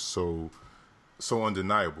involved was so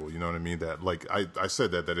undeniable, you know what I mean? That I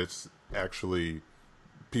said that it's actually,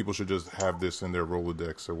 people should just have this in their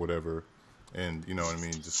Rolodex or whatever, and you know what I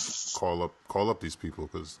mean, just call up these people,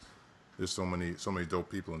 because there's so many dope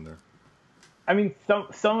people in there. I mean,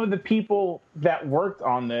 some of the people that worked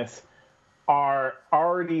on this are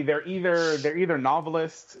already, they're either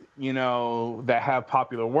novelists, that have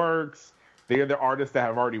popular works. They are the artists that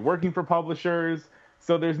have already working for publishers.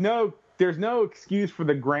 So there's no excuse for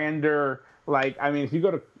the grander, like, I mean, if you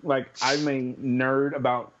go to, like, I'm a nerd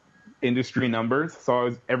about industry numbers.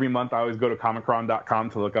 So every month I always go to Comicron.com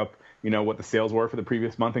to look up, what the sales were for the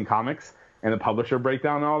previous month in comics and the publisher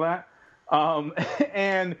breakdown and all that.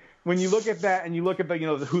 And when you look at that and you look at the,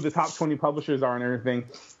 who the top 20 publishers are and everything,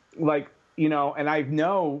 like, and I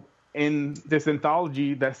know in this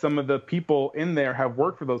anthology that some of the people in there have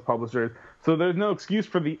worked for those publishers. So there's no excuse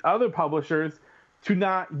for the other publishers to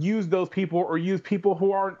not use those people or use people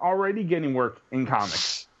who aren't already getting work in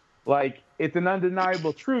comics. Like, it's an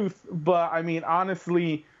undeniable truth, but I mean,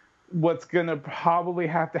 honestly, what's going to probably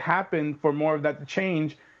have to happen for more of that to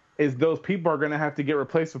change is those people are going to have to get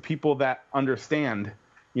replaced with people that understand,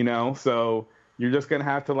 so you're just going to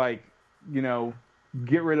have to, like,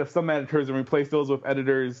 get rid of some editors and replace those with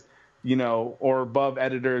editors, or above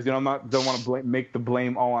editors. Don't want to make the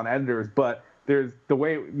blame all on editors, but there's the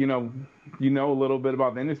way, a little bit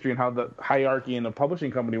about the industry and how the hierarchy in a publishing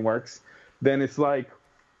company works. Then it's like,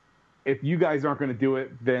 if you guys aren't going to do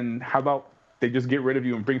it, then how about they just get rid of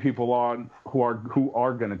you and bring people on who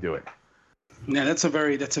are going to do it? Yeah, that's a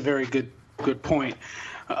very good point.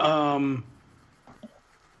 I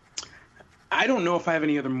don't know if I have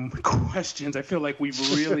any other questions. I feel like we've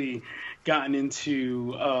really gotten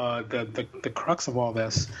into the crux of all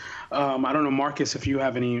this. I don't know, Marcus, if you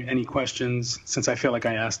have any questions, since I feel like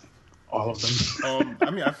I asked all of them.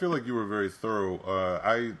 I feel like you were very thorough.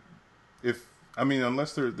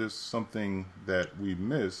 Unless there's something that we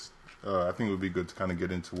missed, I think it would be good to kind of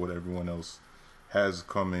get into what everyone else has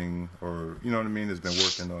coming, or has been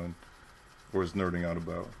working on, or is nerding out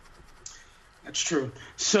about. That's true.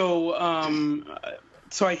 So,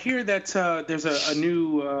 so I hear that there's a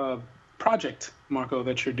new project, Marco,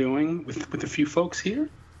 that you're doing with a few folks here.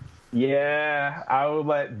 Yeah, I will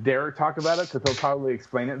let Derek talk about it because he'll probably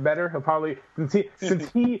explain it better. He'll probably, since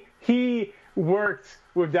he worked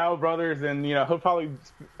with Dow Brothers, and he'll probably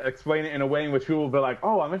explain it in a way in which people will be like,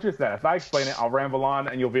 "Oh, I'm interested." If I explain it, I'll ramble on,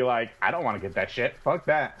 and you'll be like, "I don't want to get that shit. Fuck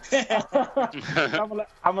that." I'm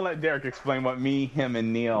gonna let Derek explain what me, him,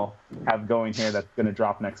 and Neil have going here that's gonna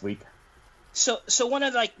drop next week. So one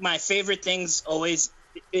of my favorite things always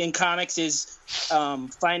in comics is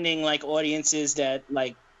finding audiences that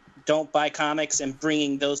don't buy comics and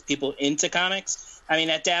bringing those people into comics. I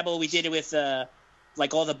mean, at Dabble we did it with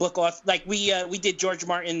all the book off. We did George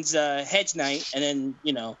Martin's Hedge Knight, and then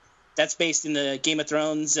that's based in the Game of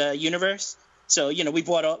Thrones universe. So we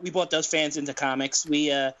brought those fans into comics. We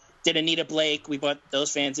did Anita Blake. We brought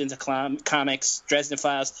those fans into comics. Dresden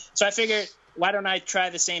Files. So I figured, why don't I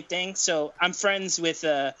try the same thing? So I'm friends with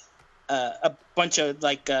a bunch of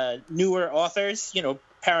newer authors,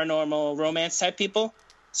 paranormal romance type people.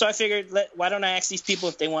 So I figured, why don't I ask these people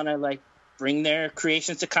if they want to bring their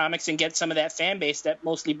creations to comics and get some of that fan base that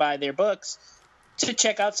mostly buy their books to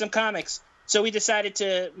check out some comics. So we decided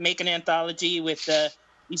to make an anthology with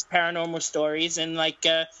these paranormal stories and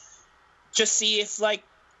just see if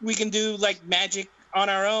we can do magic on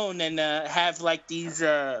our own and have these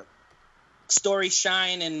stories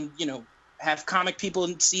shine and have comic people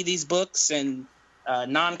see these books and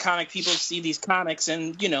non-comic people see these comics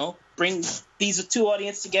and bring these two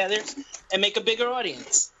audiences together and make a bigger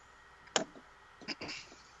audience.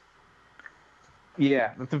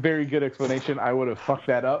 Yeah, that's a very good explanation. I would have fucked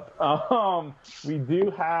that up. We do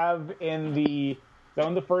have in the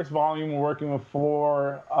first volume, we're working with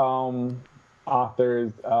 4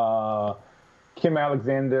 authors, Kim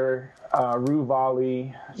Alexander, Rue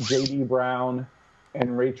Volley, J.D. Brown,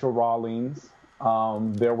 and Rachel Rawlings.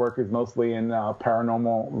 Their work is mostly in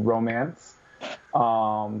paranormal romance.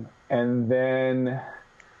 And then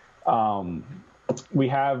we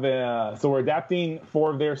have, so we're adapting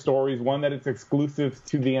 4 of their stories, one that is exclusive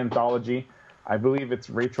to the anthology. I believe it's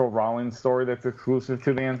Rachel Rawlings' story that's exclusive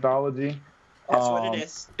to the anthology. That's what it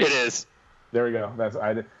is. It is. There we go. I'm glad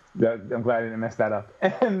I didn't mess that up.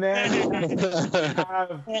 And then we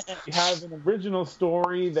have an original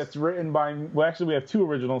story that's written by, well, actually we have 2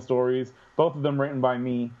 original stories, both of them written by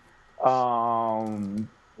me. One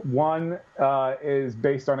is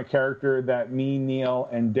based on a character that me, Neil,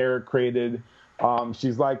 and Derek created.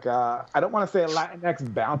 She's I don't want to say a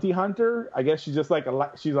Latinx bounty hunter. I guess she's just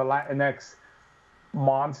she's a Latinx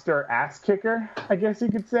monster ass kicker, I guess you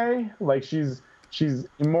could say. She's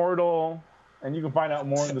immortal, and you can find out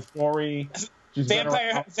more in the story. She's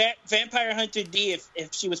Vampire Hunter D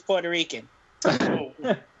if she was Puerto Rican. Oh,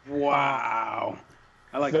 wow.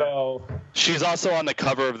 I like that. She's also on the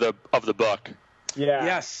cover of the book.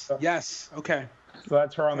 Yeah. Yes. Okay. So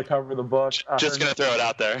that's her on the cover of the book. Just gonna throw it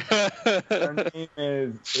out there. Her name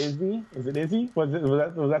is Izzy. Is it Izzy? Was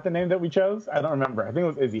that the name that we chose? I don't remember. I think it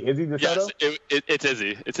was Izzy. Izzy DeSoto? Yes, it's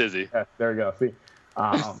Izzy. It's Izzy. Yes, there we go. See,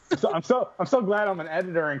 so I'm so glad I'm an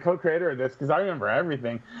editor and co-creator of this because I remember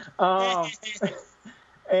everything.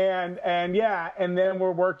 And then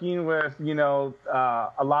we're working with a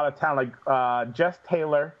lot of talent like Jess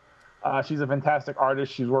Taylor. She's a fantastic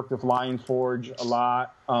artist. She's worked with Lion Forge a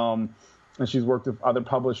lot, and she's worked with other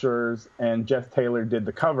publishers. And Jess Taylor did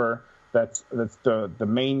the cover. That's the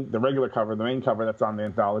regular cover, the main cover that's on the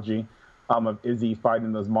anthology of Izzy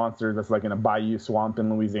fighting those monsters. That's like in a bayou swamp in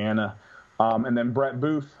Louisiana. And then Brett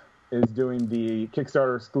Booth is doing the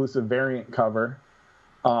Kickstarter exclusive variant cover.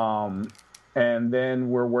 And then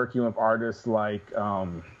we're working with artists like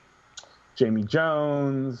Jamie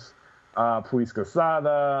Jones, Puis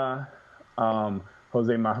Casada,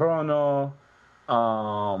 Jose Marrono.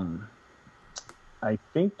 I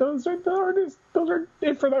think those are the artists. Those are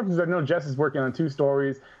it for that. Because I know Jess is working on 2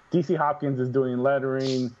 stories. DC Hopkins is doing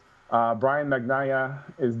lettering. Brian Magnaya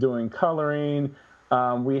is doing coloring.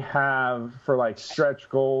 We have, for like stretch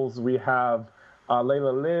goals, we have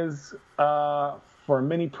Layla Liz for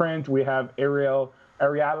mini print. We have Ariela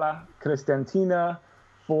Cristantina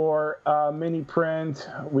for mini print.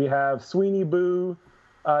 We have Sweeney Boo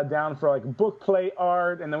down for like book plate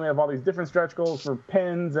art. And then we have all these different stretch goals for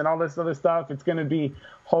pens and all this other stuff. It's going to be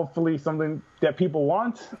hopefully something that people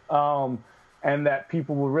want and that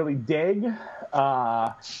people will really dig.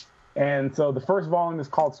 And so the first volume is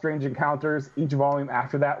called Strange Encounters. Each volume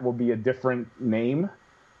after that will be a different name.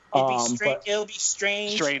 It'll be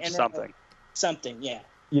strange. Strange something. Something, yeah.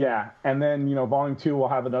 Yeah, and then, volume 2 will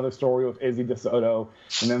have another story with Izzy DeSoto,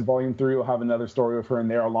 and then volume 3 will have another story with her in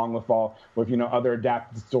there, along with other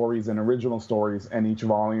adapted stories and original stories in each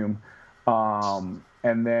volume.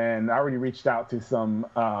 And then I already reached out to some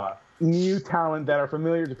new talent that are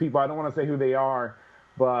familiar to people. I don't want to say who they are,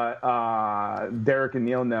 but Derek and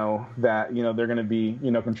Neil know that, they're going to be,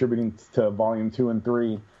 contributing to volume 2 and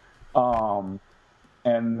 3.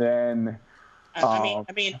 And then... I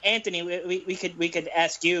mean, Anthony, we could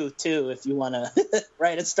ask you too if you want to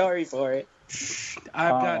write a story for it.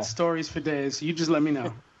 I've got stories for days. You just let me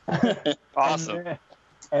know. Awesome.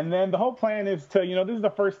 And then the whole plan is to, this is the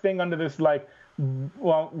first thing under this, like,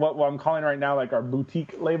 what I'm calling right now, like, our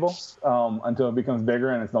boutique label, until it becomes bigger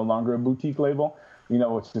and it's no longer a boutique label,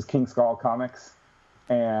 which is King Skull Comics.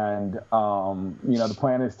 And, the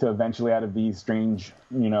plan is to eventually, out of these strange,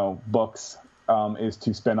 books, is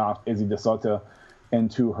to spin off Izzy DeSoto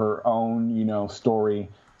into her own, story,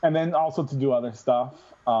 and then also to do other stuff.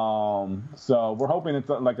 So we're hoping it's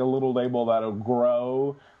like a little label that'll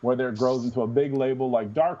grow, whether it grows into a big label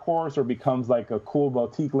like Dark Horse or becomes like a cool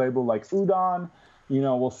boutique label like Udon.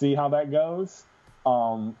 We'll see how that goes.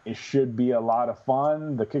 It should be a lot of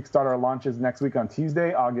fun. The Kickstarter launches next week on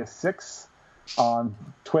Tuesday, August 6th on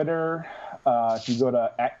Twitter. If you go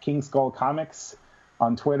to @KingSkullComics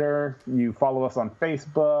on Twitter, you follow us on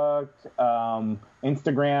Facebook,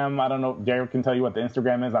 Instagram. I don't know. Jared can tell you what the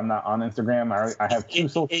Instagram is. I'm not on Instagram. I have 2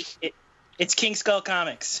 social. It's King Skull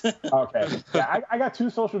Comics. Okay. Yeah, I got 2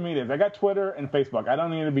 social medias. I got Twitter and Facebook. I don't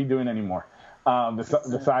need to be doing any more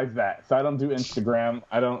besides that. So I don't do Instagram.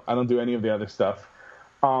 I don't do any of the other stuff.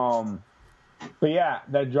 But yeah,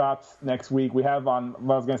 that drops next week. We have on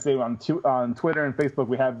Twitter and Facebook,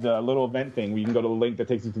 we have the little event thing where you can go to the link that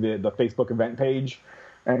takes you to the Facebook event page,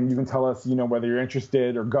 and you can tell us, whether you're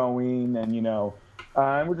interested or going, and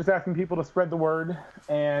and we're just asking people to spread the word,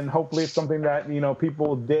 and hopefully it's something that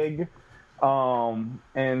people dig, and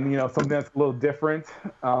something that's a little different.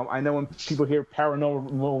 I know when people hear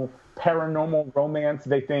paranormal romance,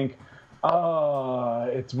 they think,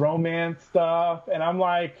 it's romance stuff, and I'm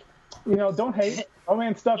like, don't hate.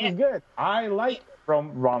 Romance stuff is good. I like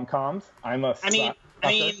rom-coms.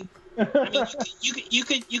 You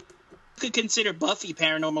could consider Buffy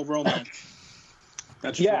paranormal romance.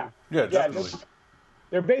 That's true. Yeah, definitely.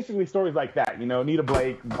 They're basically stories like that. Nita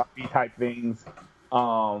Blake, Buffy type things.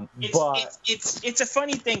 It's a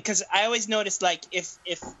funny thing because I always notice, like, if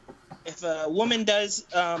a woman does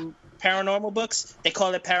paranormal books, they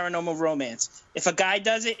call it paranormal romance. If a guy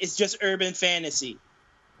does it, it's just urban fantasy.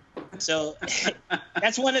 So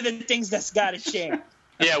that's one of the things that's got to change.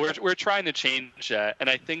 Yeah, we're trying to change that, and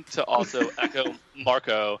I think to also echo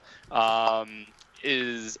Marco and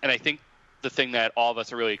I think the thing that all of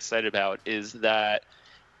us are really excited about is that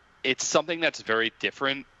it's something that's very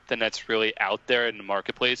different than that's really out there in the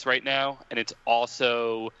marketplace right now, and it's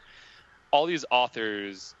also all these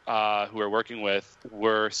authors who we're working with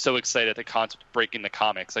were so excited at the concept of breaking the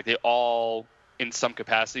comics. Like, they all in some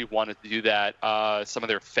capacity wanted to do that. Some of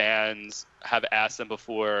their fans have asked them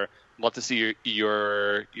before, love to see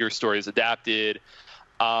your stories adapted.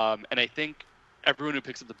 And I think everyone who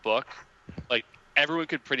picks up the book, like everyone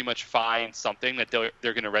could pretty much find something that they're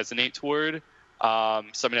going to resonate toward,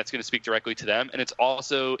 something that's going to speak directly to them. And it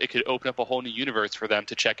could open up a whole new universe for them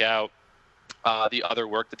to check out the other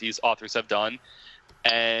work that these authors have done.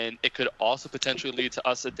 And it could also potentially lead to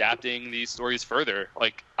us adapting these stories further.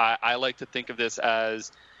 Like I like to think of this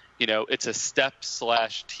as, it's a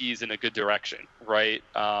step/tease in a good direction, right?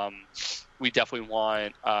 We definitely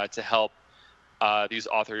want to help these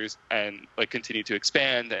authors and like continue to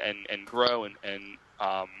expand and grow and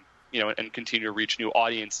and continue to reach new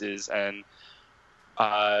audiences. And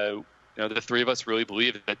the three of us really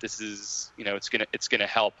believe that this is it's gonna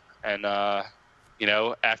help. And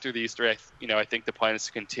after the Easter egg, I think the plan is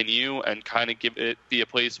to continue and kind of be a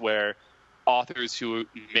place where authors who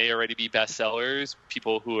may already be bestsellers,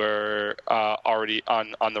 people who are already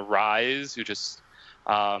on the rise, who just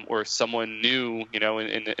or someone new,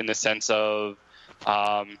 in the sense of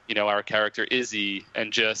our character Izzy,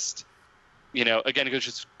 and just again, it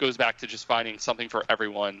just goes back to just finding something for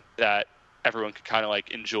everyone that everyone could kind of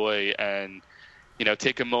like enjoy, and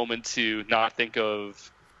take a moment to not think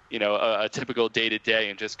of a typical day-to-day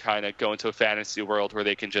and just kind of go into a fantasy world where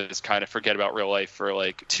they can just kind of forget about real life for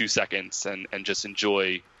like 2 seconds and just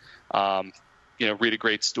enjoy, read a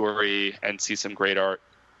great story and see some great art.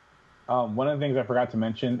 One of the things I forgot to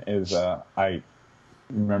mention is I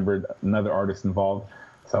remembered another artist involved,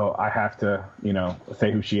 so I have to,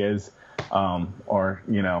 say who she is, or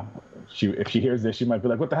if she hears this, she might be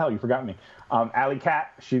like, "What the hell? You forgot me." Alley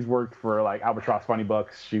Cat. She's worked for like Albatross Funny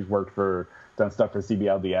Books. She's done stuff for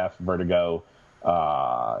CBLDF, Vertigo,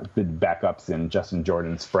 did backups in Justin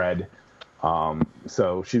Jordan's Spread.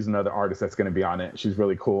 So she's another artist that's going to be on it. She's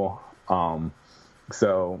really cool.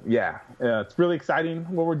 So yeah, it's really exciting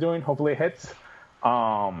what we're doing. Hopefully it hits.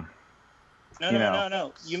 No.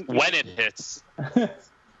 When it hits.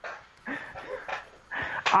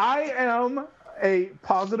 I am a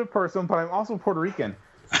positive person, but I'm also Puerto Rican.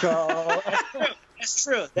 So That's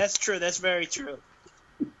true. That's very true.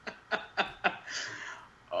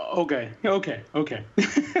 Okay.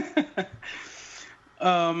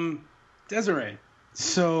 Desiree,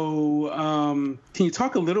 so can you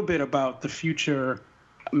talk a little bit about the future,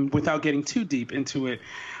 without getting too deep into it,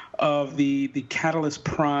 of the Catalyst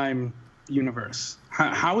Prime universe?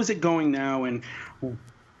 How is it going now, and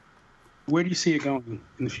where do you see it going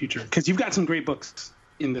in the future? Because you've got some great books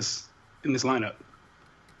in this lineup.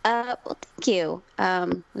 Well, thank you.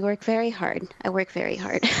 We work very hard. I work very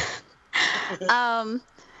hard.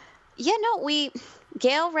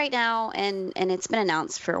 Gail right now, and it's been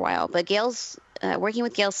announced for a while, but Gail's working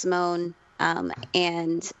with Gail Simone,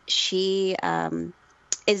 and she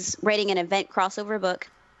is writing an event crossover book.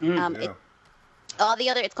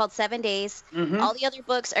 It's called 7 Days. Mm-hmm. All the other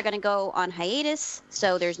books are going to go on hiatus,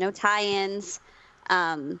 so there's no tie-ins,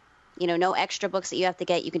 no extra books that you have to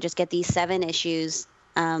get. You can just get these 7 issues.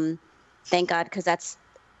 Thank God, because it's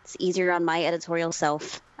easier on my editorial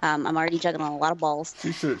self. I'm already juggling a lot of balls.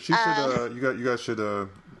 You guys should.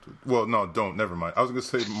 Well, no, don't. Never mind. I was gonna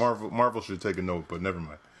say Marvel should take a note, but never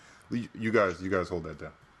mind. You guys hold that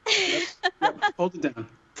down. Yep, hold it down.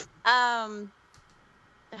 Oh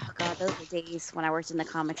God, those were days when I worked in the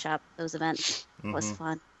comic shop. Those events was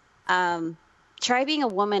fun. Try being a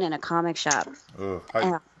woman in a comic shop.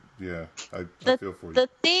 I feel for you. The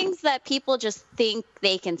things that people just think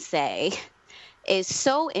they can say is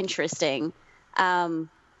so interesting.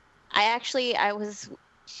 I was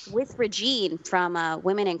with Regine from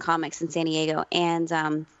Women in Comics in San Diego,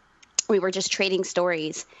 and we were just trading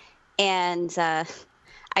stories. And I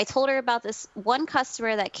told her about this one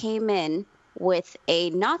customer that came in with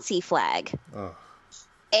a Nazi flag. Oh.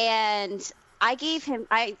 And I gave him,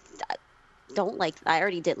 I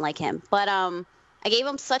already didn't like him, but I gave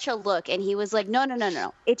him such a look, and he was like,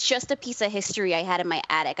 no. It's just a piece of history I had in my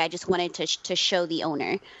attic. I just wanted to show the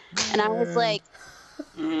owner. And I was like,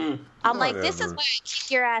 like, this is why I kick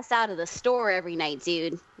your ass out of the store every night,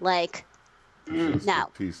 dude. Like, no. A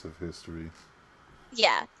piece of history.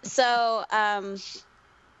 Yeah. So,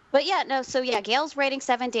 Gail's writing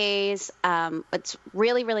 7 Days. It's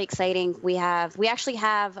really, really exciting. We actually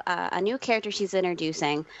have a new character she's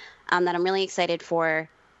introducing that I'm really excited for.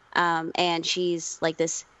 And she's like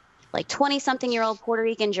this 20-something-year-old Puerto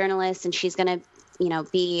Rican journalist, and she's going to,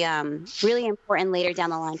 be really important later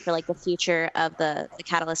down the line for like the future of the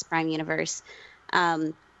Catalyst Prime universe.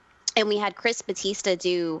 And we had Chris Batista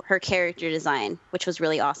do her character design, which was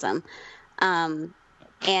really awesome.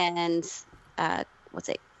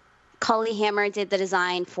 Cully Hammer did the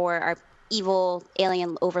design for our evil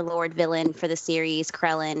alien overlord villain for the series,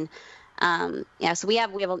 Krellin. So we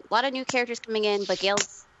have a lot of new characters coming in, but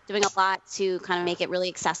Gail's doing a lot to kind of make it really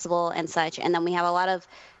accessible and such. And then we have a lot of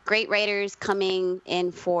great writers coming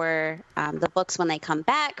in for the books when they come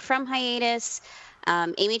back from hiatus.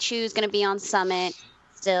 Amy Chu is going to be on Summit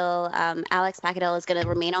still. Alex Pacadell is going to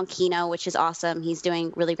remain on Kino, which is awesome. He's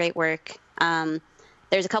doing really great work.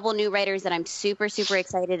 There's a couple new writers that I'm super, super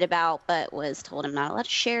excited about, but was told I'm not allowed to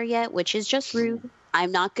share yet, which is just rude.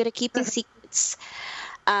 I'm not good at keeping secrets.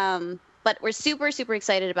 But we're super, super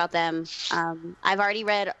excited about them. I've already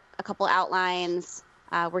read a couple outlines.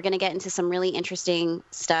 We're going to get into some really interesting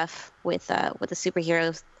stuff with the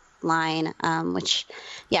superheroes line,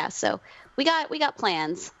 so we got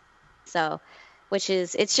plans. So,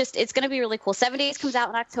 it's going to be really cool. 7 Days comes out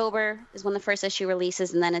in October is when the first issue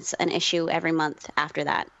releases, and then it's an issue every month after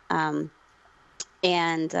that.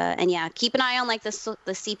 Keep an eye on like the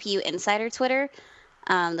CPU Insider Twitter.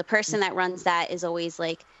 The person that runs that is always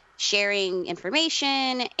like sharing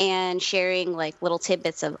information and sharing like little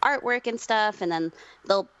tidbits of artwork and stuff, and then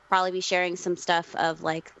they'll probably be sharing some stuff of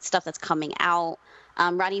like stuff that's coming out.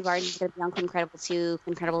 Rodney Varden's going to be on Incredible too.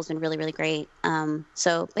 Incredible's been really, really great.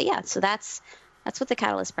 So that's with the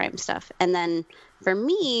Catalyst Prime stuff. And then for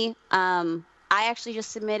me, I actually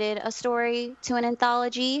just submitted a story to an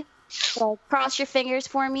anthology. So cross your fingers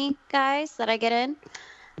for me, guys, that I get in.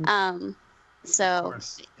 Of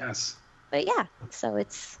course. Yes. But yeah, so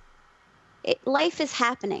life is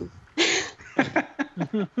happening.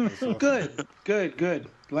 Good.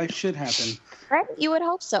 Life should happen. Right? You would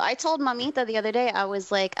hope so. I told Mamita the other day, I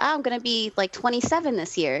was like, I'm going to be like 27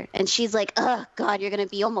 this year. And she's like, oh, God, you're going to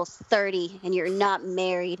be almost 30 and you're not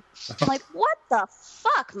married. I'm like, what the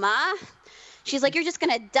fuck, Ma? She's like, you're just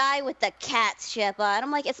going to die with the cats, Sheppa. And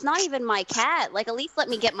I'm like, it's not even my cat. Like, at least let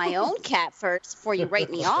me get my own cat first before you write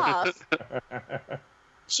me off.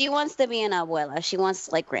 She wants to be an abuela. She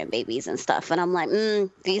wants, like, grandbabies and stuff. And I'm like,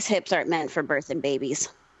 these hips aren't meant for birthing babies.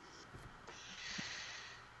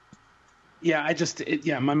 Yeah,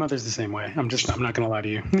 my mother's the same way. I'm not going to lie to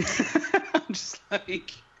you. I'm just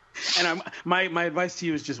like, and my advice to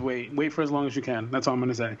you is just wait for as long as you can. That's all I'm going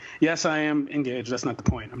to say. Yes, I am engaged. That's not the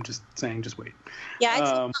point. I'm just saying, just wait. Yeah,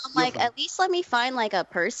 I'm like, at least let me find like a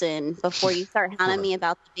person before you start hounding me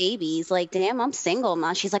about the babies. Like, damn, I'm single,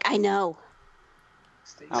 Ma. She's like, I know.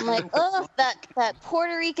 I'm like, ugh, that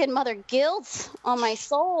Puerto Rican mother guilt on my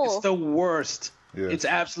soul. It's the worst. Yeah. It's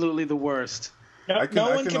absolutely the worst. No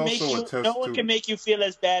one can make you feel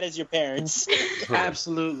as bad as your parents.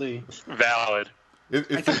 Absolutely. Valid.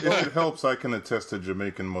 If it helps, I can attest to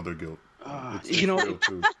Jamaican mother guilt. It's real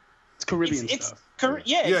too. It's Caribbean stuff.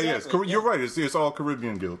 Exactly. You're right. It's all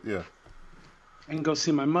Caribbean guilt. Yeah. I can go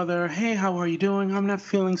see my mother. Hey, how are you doing? I'm not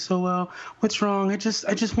feeling so well. What's wrong? I just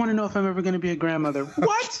want to know if I'm ever going to be a grandmother.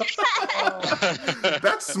 What?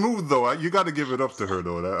 That's smooth though. You got to give it up to her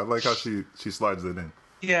though. I like how she slides it in.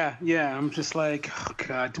 Yeah. I'm just like, oh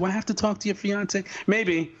God, do I have to talk to your fiance?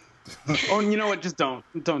 Maybe. Or you know what? Just don't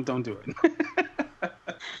do it.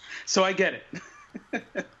 So I get it.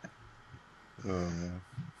 Oh man.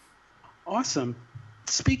 Awesome.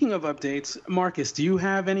 Speaking of updates, Marcus, do you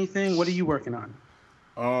have anything? What are you working on?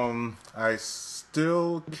 I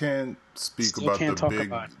still can't speak about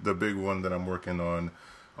the big one that I'm working on.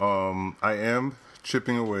 I am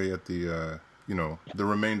chipping away at the the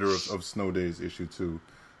remainder of Snow Days issue 2,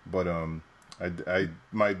 but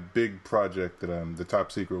my big project that the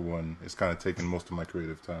top secret one is kind of taking most of my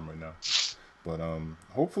creative time right now. But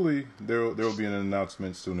hopefully there will be an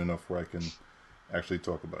announcement soon enough where I can actually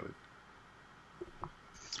talk about it.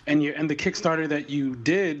 And the Kickstarter that you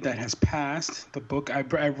did that has passed, the book,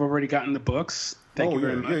 I've already gotten the books. Thank you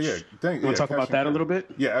very much. Yeah. You want to talk about that a little bit?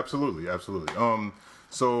 Yeah, absolutely.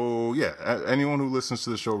 So yeah, anyone who listens to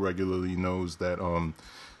the show regularly knows that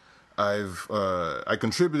I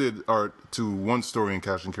contributed art to one story in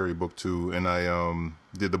Cash and Carry Book 2, and I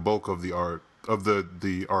did the bulk of the art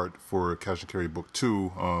for Cash and Carry Book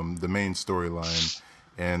 2, the main storyline.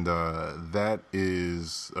 And that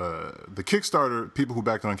is the Kickstarter. People who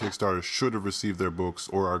backed on Kickstarter should have received their books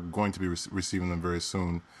or are going to be receiving them very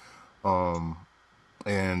soon.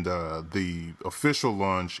 And the official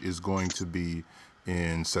launch is going to be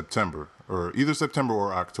in September, or either September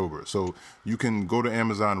or October. So you can go to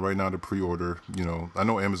Amazon right now to pre-order. You know, I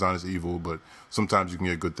know Amazon is evil, but sometimes you can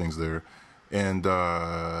get good things there. And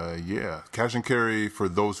Cash and Carry, for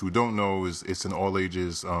those who don't know, it's an all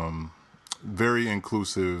ages. Very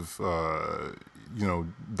inclusive,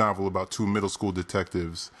 novel about two middle school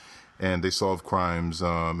detectives, and they solve crimes.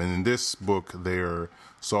 And in this book, they're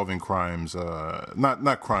solving crimes,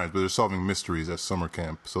 not crimes, but they're solving mysteries at summer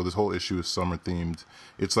camp. So this whole issue is summer themed.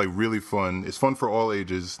 It's like really fun. It's fun for all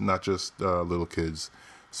ages, not just little kids.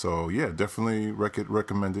 So yeah, definitely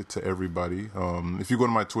recommend it to everybody. If you go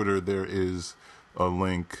to my Twitter, there is a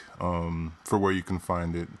link for where you can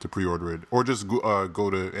find it to pre-order it, or just go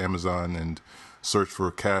to Amazon and search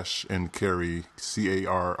for Cash and Carrie,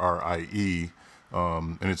 Carrie,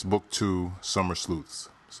 and it's book 2, Summer Sleuths.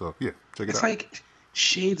 So yeah, check it out. It's like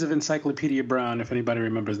shades of Encyclopedia Brown, if anybody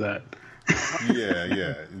remembers that.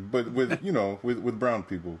 yeah, but with with brown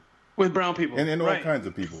people. With brown people, and right. all kinds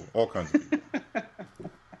of people.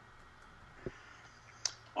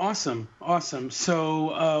 Awesome.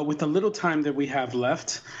 So with the little time that we have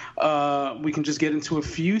left, we can just get into a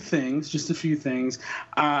few things.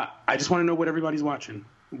 I just want to know what everybody's watching.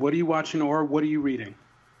 What are you watching, or what are you reading?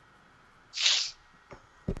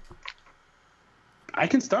 I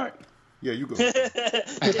can start. Yeah, you go.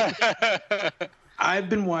 I've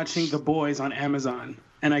been watching The Boys on Amazon,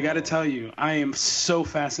 and I got to tell you, I am so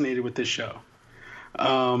fascinated with this show.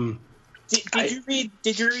 Did you read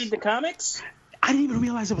the comics? I didn't even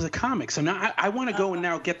realize it was a comic. So now I want to go and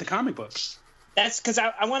now get the comic books. That's because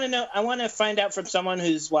I want to know. I want to find out from someone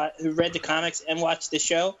who read the comics and watched the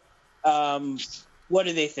show. What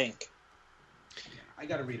do they think? I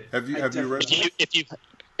got to read it. Have you read it?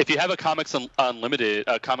 If you have a Comics Unlimited,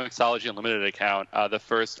 Comixology Unlimited account, the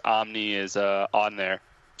first Omni is on there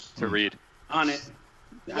to read. On it.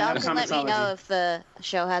 Y'all can let me know if the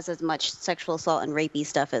show has as much sexual assault and rapey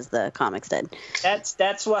stuff as the comics did.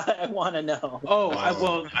 That's what I want to know.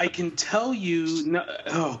 Oh, I can tell you. No,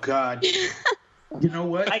 oh God. You know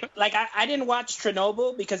what? I didn't watch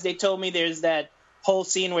Chernobyl because they told me there's that whole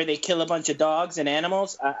scene where they kill a bunch of dogs and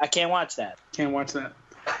animals. I can't watch that. Can't watch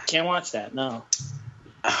that. No.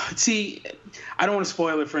 See, I don't want to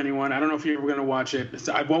spoil it for anyone. I don't know if you're ever going to watch it.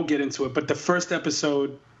 I won't get into it. But the first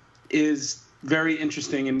episode is very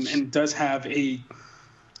interesting and does have a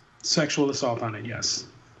sexual assault on it, yes.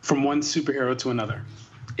 From one superhero to another.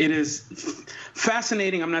 It is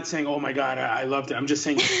fascinating. I'm not saying, oh, my God, I loved it. I'm just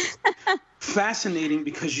saying fascinating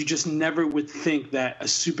because you just never would think that a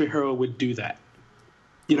superhero would do that.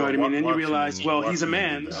 You know what I mean? And you realize, well, he's a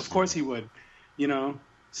man. Of course he would. You know?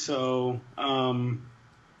 So,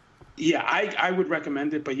 yeah, I would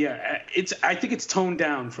recommend it. But, yeah, I think it's toned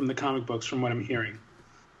down from the comic books from what I'm hearing.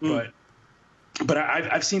 But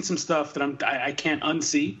I've seen some stuff that I can't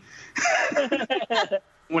unsee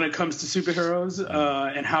when it comes to superheroes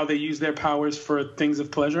and how they use their powers for things of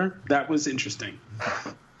pleasure. That was interesting.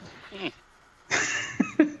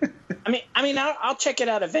 I mean, I'll check it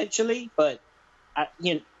out eventually, but I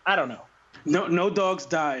don't know. No dogs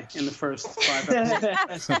die in the first 5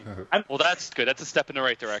 episodes. Well, that's good. That's a step in the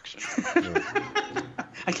right direction.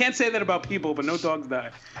 I can't say that about people, but no dogs die.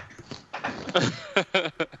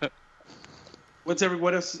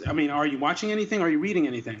 What else? I mean, are you watching anything? Are you reading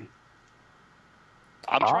anything?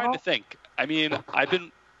 I'm trying to think. I mean,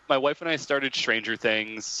 my wife and I started Stranger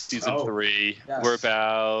Things season 3. Yes. We're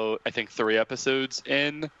about, I think, 3 episodes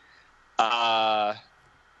in. I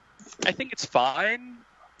think it's fine.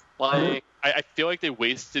 Like, I feel like they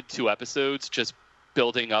wasted 2 episodes just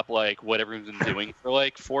building up like what everyone's been doing for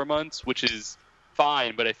like 4 months, which is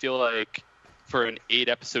fine. But I feel like for an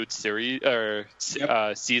 8-episode series or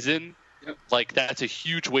season. Yep. Like, that's a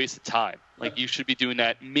huge waste of time. Like, you should be doing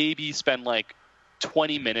that. Maybe spend like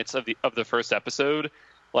 20 minutes of the first episode,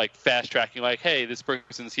 like fast tracking, like, hey, this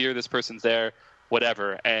person's here, this person's there,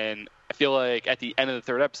 whatever. And I feel like at the end of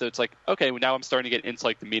the 3rd episode, it's like, okay, well, now I'm starting to get into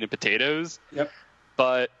like the meat and potatoes. Yep.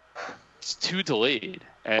 But it's too delayed,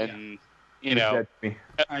 and you know,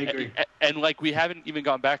 I agree. And like, we haven't even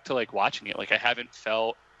gone back to like watching it. Like, I haven't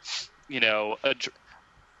felt,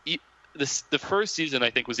 the first season, I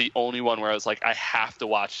think, was the only one where I was like, I have to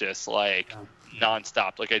watch this like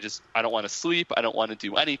nonstop. Like, I don't want to sleep. I don't want to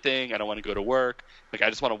do anything. I don't want to go to work. Like, I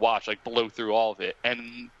just want to watch, like, blow through all of it.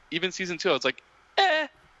 And even season 2, I was like,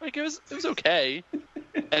 like it was okay.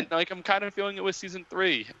 And like, I'm kind of feeling it with season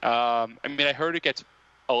 3. I mean, I heard it gets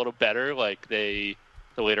a little better. Like, the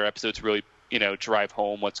later episodes really, drive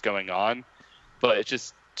home what's going on. But it's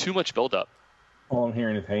just too much buildup. All I'm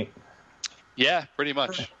hearing is hate. Yeah, pretty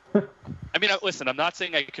much. I mean, listen, I'm not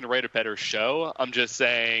saying I can write a better show. I'm just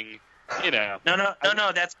saying, No,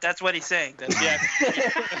 that's what he's saying.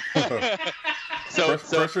 So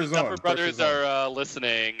pressure's Duffer on. Brothers are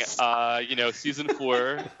listening. Season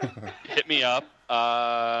 4, hit me up.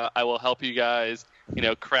 I will help you guys,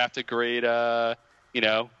 craft a great,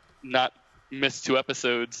 not miss 2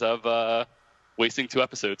 episodes of wasting 2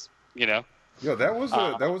 episodes, Yo, that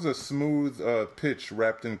was a smooth pitch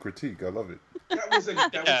wrapped in critique. I love it.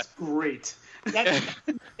 That was great.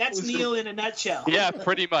 That's Neil in a nutshell. Yeah,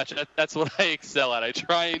 pretty much. That's what I excel at. I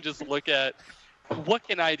try and just look at what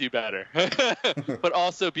can I do better, but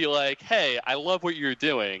also be like, hey, I love what you're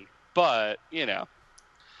doing, but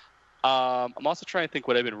I'm also trying to think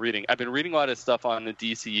what I've been reading. I've been reading a lot of stuff on the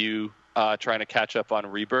DCU, trying to catch up on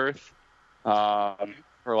Rebirth, for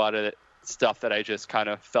a lot of stuff that I just kind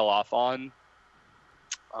of fell off on.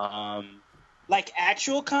 Like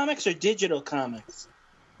actual comics or digital comics?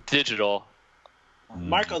 Digital.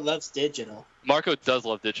 Marco loves digital. Marco does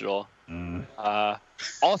love digital.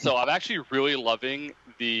 Also, I'm actually really loving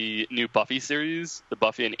the new Buffy series, the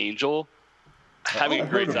Buffy and Angel. Having a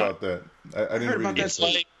great time. About that. I didn't read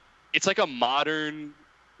it. It's like a modern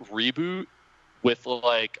reboot with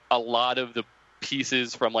like a lot of the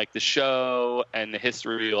pieces from like the show and the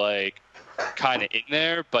history like kind of in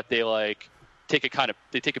there, but they like take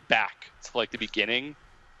it back to like the beginning.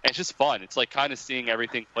 And it's just fun. It's like kind of seeing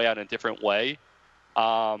everything play out in a different way.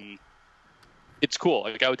 It's cool.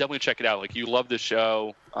 Like I would definitely check it out. Like you love the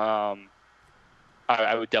show, I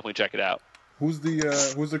would definitely check it out. Who's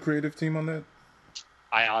the creative team on that?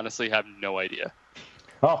 I honestly have no idea.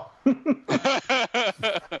 Oh.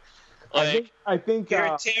 I think you're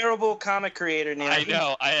a terrible comic creator, Neil. I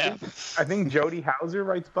know, I am. I think Jody Houser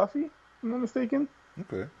writes Buffy, if I'm not mistaken.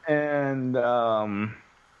 Okay. And I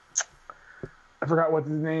forgot what's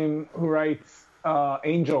his name who writes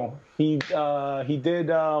Angel. He did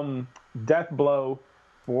Death Blow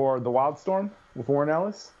for The Wildstorm with Warren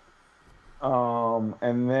Ellis.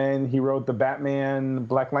 And then he wrote the Batman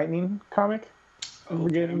Black Lightning comic. I'm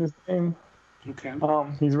forgetting his name. Okay.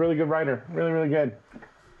 He's a really good writer. Really, really good.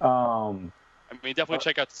 I mean, definitely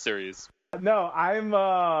check out the series. No,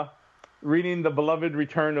 I'm reading the beloved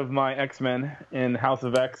return of my X-Men in House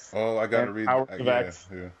of X. Oh, I gotta read House of X.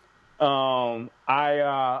 Yeah. I'm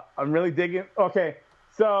really digging. Okay,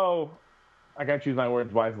 so I gotta choose my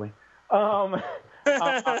words wisely. Not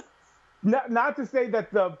to say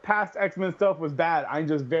that the past X-Men stuff was bad. I'm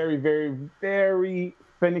just very, very, very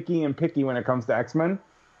finicky and picky when it comes to X-Men.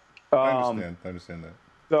 I understand that.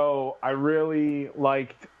 So I really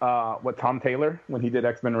liked what Tom Taylor when he did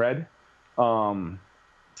X-Men Red, writing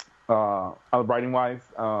wise,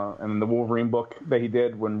 and the Wolverine book that he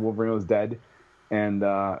did when Wolverine was dead, and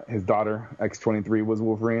his daughter X-23 was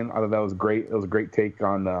Wolverine. I thought that was great. It was a great take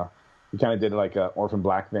on. He kind of did like an Orphan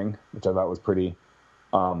Black thing, which I thought was pretty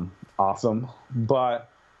awesome. But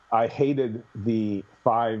I hated the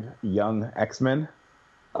 5 young X-Men,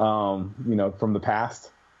 from the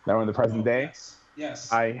past that were in the present day.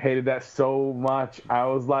 Yes. I hated that so much. I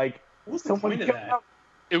was like, what's the point of that?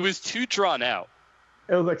 It was too drawn out.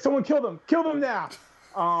 It was like, someone killed him. Kill them now.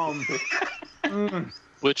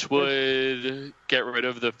 Which would get rid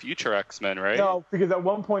of the future X-Men, right? No, because at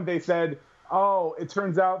one point they said, oh, it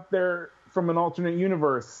turns out they're from an alternate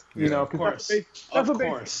universe. Of course. That's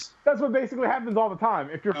what basically happens all the time.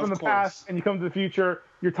 If you're from the past and you come to the future,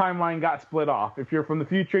 your timeline got split off. If you're from the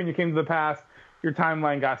future and you came to the past, your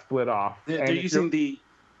timeline got split off. They're using the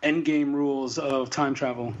Endgame rules of time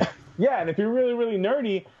travel. Yeah, and if you're really, really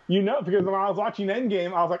nerdy, because when I was watching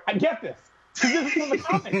Endgame, I was like, I get this. This is from the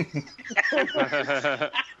comics.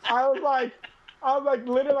 I was like,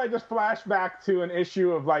 literally, I just flashed back to an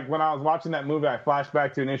issue of, like, when I was watching that movie, I flashed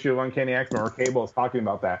back to an issue of Uncanny X-Men where Cable is talking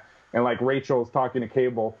about that. And, like, Rachel's talking to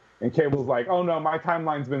Cable, and Cable's like, oh, no, my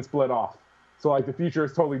timeline's been split off. So, like, the future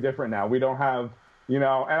is totally different now. We don't have... and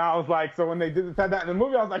I was like, so when they said that in the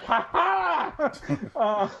movie, I was like, ha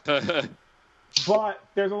ha! But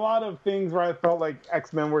there's a lot of things where I felt like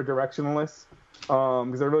X-Men were directionless,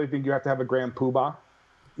 because I really think you have to have a Grand Poobah,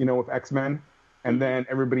 with X-Men, and then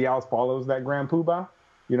everybody else follows that Grand Poobah,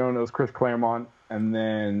 and it was Chris Claremont, and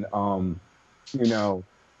then, and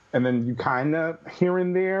then you kind of here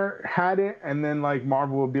and there had it, and then like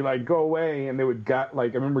Marvel would be like, go away, and they would I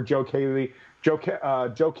remember Joe Kelly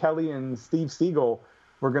and Steve Seagal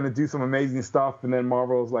were going to do some amazing stuff, and then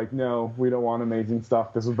Marvel was like, no, we don't want amazing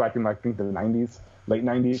stuff. This was back in, I think, the 90s, late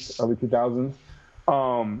 90s, early 2000s.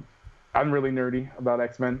 I'm really nerdy about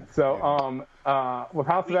X-Men. So with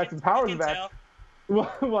House of X and Powers of X,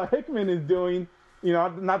 what Hickman is doing,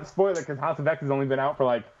 not to spoil it, because House of X has only been out for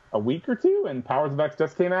like a week or two, and Powers of X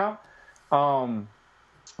just came out.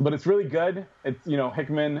 But it's really good. It's,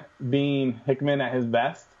 Hickman being Hickman at his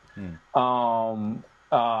best.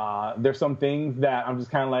 There's some things that I'm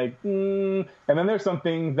just kind of like, and then there's some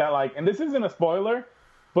things that like, and this isn't a spoiler,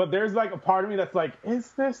 but there's like a part of me that's like,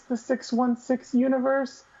 is this the 616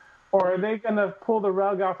 universe? Or are they going to pull the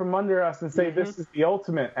rug out from under us and say, this is the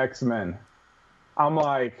ultimate X-Men? I'm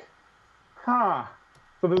like, huh.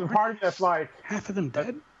 So there's a part of me that's like, half of them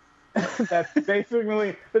dead. That's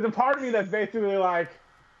basically, there's a part of me that's basically like,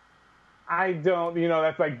 I don't,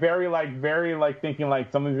 that's very thinking like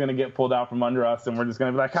something's gonna get pulled out from under us, and we're just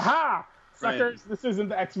gonna be like, haha, suckers, right. This isn't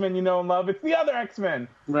the X-Men you know and love, it's the other X-Men.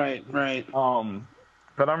 Right.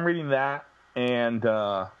 But I'm reading that, and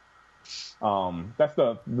that's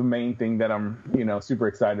the main thing that I'm, super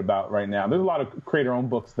excited about right now. There's a lot of creator-owned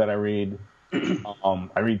books that I read.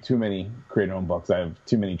 I read too many creator-owned books. I have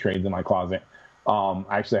too many trades in my closet. I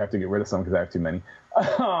actually have to get rid of some because I have too many.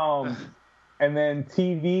 And then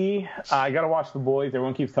TV, I got to watch The Boys.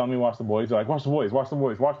 Everyone keeps telling me to watch The Boys. They're like, watch The Boys, watch The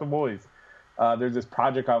Boys, watch The Boys. There's this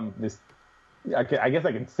project I guess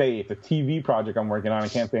I can say it's a TV project I'm working on. I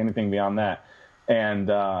can't say anything beyond that. And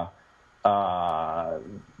one of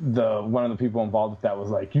the people involved with that was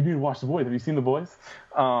like, you need to watch The Boys. Have you seen The Boys?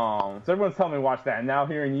 So everyone's telling me to watch that. And now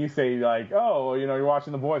hearing you say like, oh, you're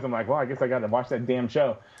watching The Boys, I'm like, well, I guess I got to watch that damn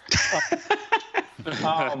show.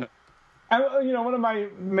 One of my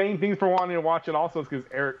main things for wanting to watch it also is because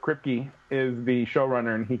Eric Kripke is the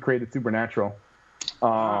showrunner and he created Supernatural.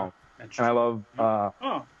 And I love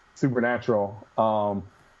Supernatural. I'm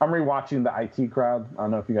rewatching The IT Crowd. I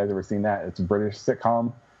don't know if you guys ever seen that. It's a British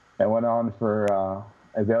sitcom that went on for,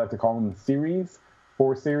 as they like to call them,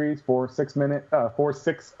 four 6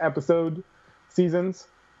 episode seasons.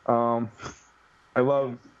 I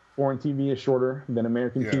love foreign TV is shorter than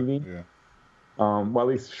American TV. Yeah. Well, at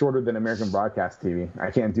least shorter than American broadcast TV. I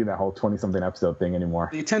can't do that whole 20-something episode thing anymore.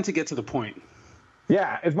 They tend to get to the point.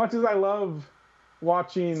 Yeah, as much as I love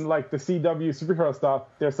watching like the CW superhero stuff,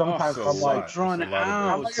 there's sometimes I'm like drawn out.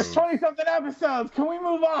 I'm like, it's 20-something episodes. Can we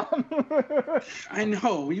move on? I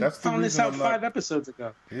know. You found this out 5 episodes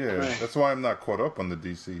ago. Yeah, right. That's why I'm not caught up on the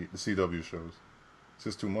CW shows. It's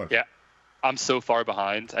just too much. Yeah, I'm so far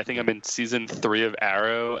behind. I think I'm in season 3 of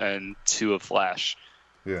Arrow and 2 of Flash.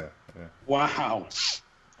 Yeah. Wow.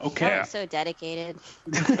 Okay. I'm so dedicated.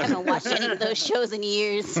 I haven't watched any of those shows in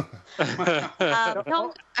years.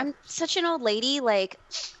 No, I'm such an old lady. Like,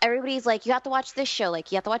 everybody's like, you have to watch this show.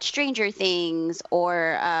 Like, you have to watch Stranger Things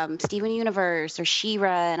or Steven Universe or She-Ra.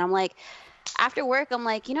 And I'm like, after work, I'm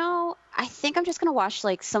like, I think I'm just going to watch,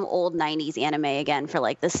 like, some old 90s anime again for,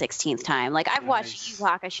 like, the 16th time. Like, I've watched Yu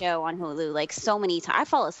Hakusho on Hulu, like, so many times. I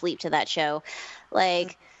fall asleep to that show.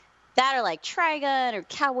 Like, that or, like, Trigun or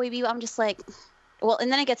Cowboy Bebop. I'm just like... Well,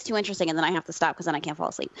 and then it gets too interesting, and then I have to stop because then I can't fall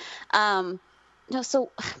asleep. No,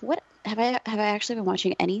 so what have I actually been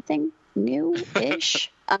watching anything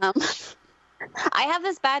new-ish? I have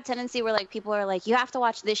this bad tendency where like people are like, you have to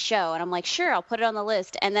watch this show, and I'm like, sure, I'll put it on the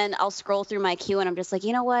list, and then I'll scroll through my queue, and I'm just like,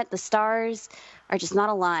 you know what? The stars are just not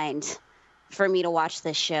aligned for me to watch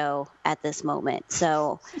this show at this moment.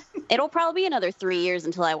 So it'll probably be another 3 years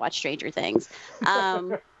until I watch Stranger Things.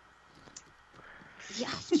 Yeah,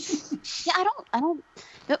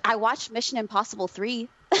 I watched Mission Impossible 3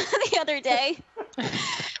 the other day.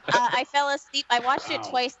 I fell asleep. I watched it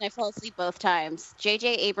twice and I fell asleep both times.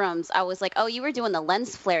 J.J. Abrams, I was like, oh, you were doing the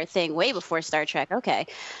lens flare thing way before Star Trek. Okay.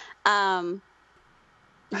 I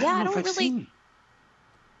don't really.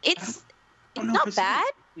 It's not bad.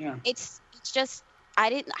 Yeah. It's just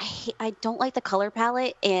I don't like the color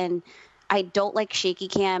palette, and I don't like shaky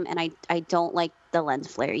cam, and I don't like the lens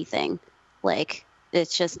flare thing. Like,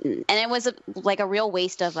 it's just, and it was a real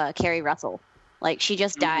waste of Carrie Russell. Like, she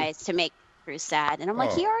just dies to make Bruce sad, and I'm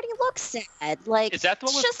like, he already looks sad. Like, is that the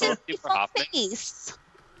one with Philip Seymour Hoffman? Face.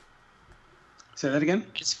 Say that again.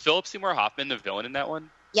 Is Philip Seymour Hoffman the villain in that one?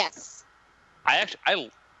 Yes. I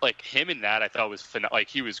like him in that. I thought was like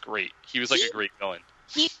he was great. He was like a great villain.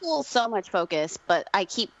 He pulls so much focus, but I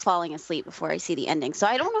keep falling asleep before I see the ending, so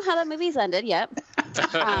I don't know how that movie's ended yet.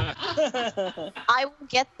 I will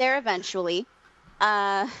get there eventually.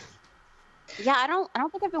 I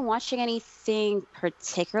don't think I've been watching anything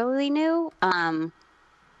particularly new. I've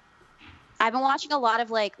been watching a lot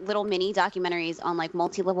of like little mini documentaries on like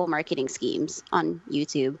multi-level marketing schemes on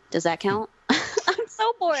YouTube. Does that count? I'm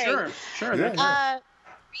so boring. Sure. Yeah.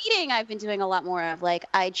 Reading, I've been doing a lot more of. Like,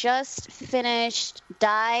 I just finished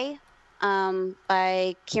Die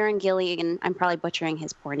by Kieran Gilligan. I'm probably butchering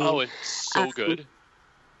his poor name. Oh, it's so good.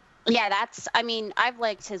 Yeah, I've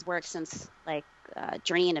liked his work since like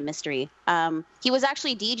Journey into Mystery. He was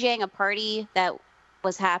actually DJing a party that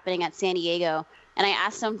was happening at San Diego, and I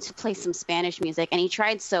asked him to play some Spanish music, and he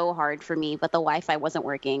tried so hard for me, but the Wi-Fi wasn't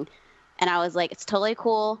working. And I was like, it's totally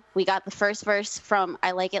cool. We got the first verse from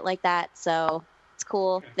I Like It Like That, so it's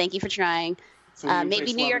cool. Okay. Thank you for trying. So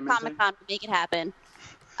maybe New York Comic Con will make it happen.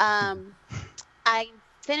 I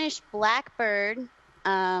finished Blackbird,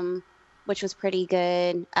 which was pretty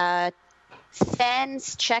good.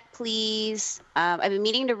 Fens, check please. I've been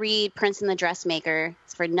meaning to read Prince and the Dressmaker.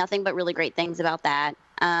 It's heard nothing but really great things about that.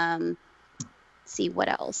 Let's see what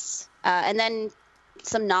else. And then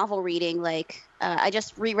some novel reading. Like I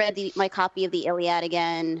just reread my copy of the Iliad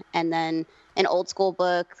again, and then an old school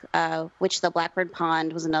book, which the Blackbird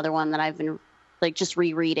Pond was another one that I've been like just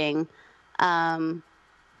rereading. Probably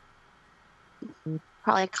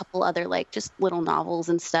a couple other like just little novels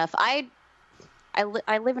and stuff. I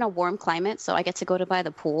live in a warm climate, so I get to go by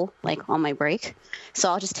the pool like on my break. So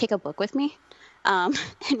I'll just take a book with me and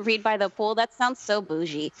read by the pool. That sounds so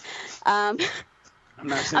bougie. I'm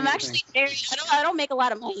actually very. I don't make a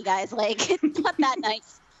lot of money, guys. Like it's not that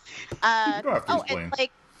nice. And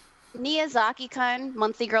like Miyazaki-kun,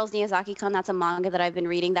 Monthly Girls Miyazaki-kun. That's a manga that I've been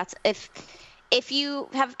reading. That's if you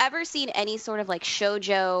have ever seen any sort of like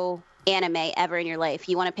shoujo anime ever in your life,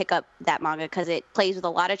 you want to pick up that manga because it plays with a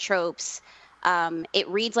lot of tropes. It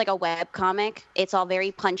reads like a web comic. It's all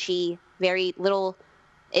very punchy, very little.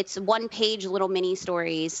 It's one-page little mini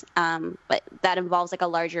stories, but that involves like a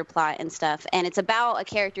larger plot and stuff. And it's about a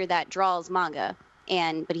character that draws manga,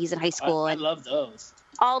 but he's in high school. I love those.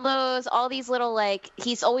 All these little like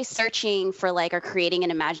he's always searching for like or creating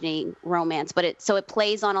and imagining romance, but it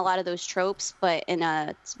plays on a lot of those tropes, but in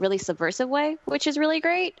a really subversive way, which is really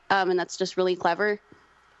great. And that's just really clever.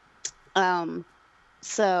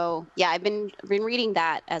 So yeah, I've been reading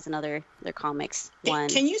that as another comics one.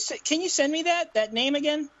 Can you send me that name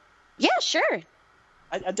again? Yeah, sure.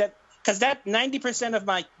 Because that 90% of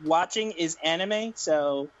my watching is anime,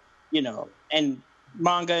 so and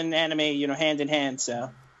manga and anime, hand in hand. So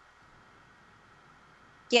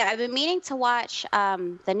yeah, I've been meaning to watch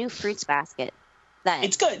the new Fruits Basket.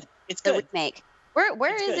 It's good. It's good. Make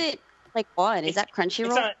where is it like on? Is that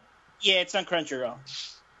Crunchyroll? It's on Crunchyroll.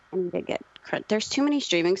 I need to get. There's too many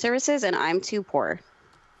streaming services, and I'm too poor.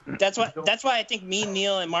 That's why I think me,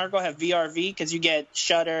 Neil, and Marco have VRV because you get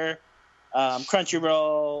Shudder,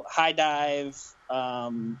 Crunchyroll, High Dive,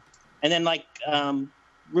 and then like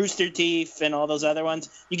Rooster Teeth and all those other ones.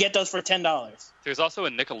 You get those for $10. There's also a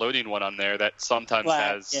Nickelodeon one on there that sometimes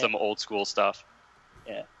has some old school stuff.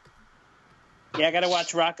 Yeah. Yeah, I gotta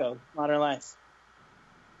watch Rocco Modern Life.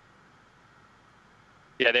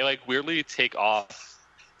 Yeah, they like weirdly take off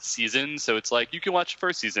seasons, so it's like you can watch the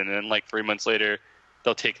first season and then like 3 months later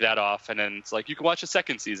they'll take that off and then it's like you can watch the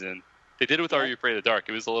second season. They did it with Are You Afraid of the Dark.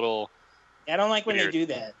 It was a little I don't like weird. When they do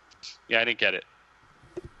that. Yeah, I didn't get it.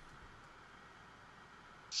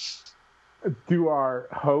 Do our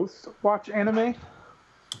hosts watch anime?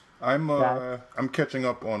 I'm catching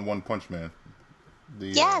up on One Punch Man.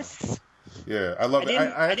 Yes. Yeah, I love it.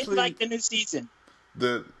 I didn't like the new season.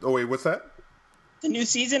 What's that? The new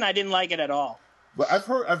season, I didn't like it at all. But I've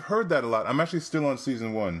heard that a lot. I'm actually still on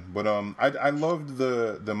season 1, but I loved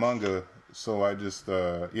the manga, so I just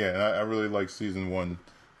I really like season 1,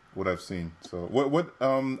 what I've seen. So what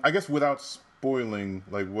I guess without spoiling,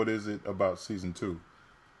 like what is it about season 2?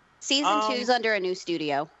 Season 2 is under a new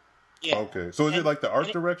studio. Yeah. Okay, so is it like the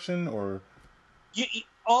art direction or?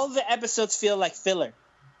 All the episodes feel like filler.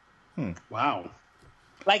 Wow.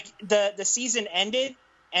 Like the season ended.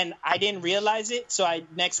 And I didn't realize it, so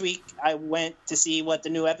next week I went to see what the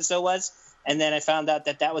new episode was, and then I found out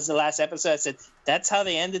that was the last episode. I said, "That's how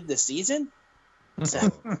they ended the season." So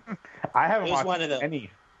I haven't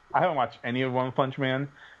watched any of One Punch Man.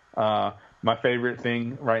 My favorite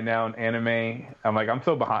thing right now in anime, I'm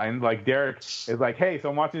so behind. Like Derek is like, "Hey, so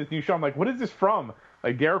I'm watching this new show." I'm like, "What is this from?"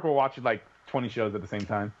 Like Derek will watch like 20 shows at the same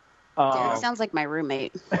time. Derek sounds like my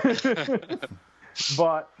roommate.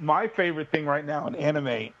 But my favorite thing right now in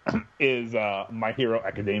anime is My Hero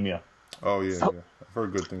Academia. Oh, yeah. I've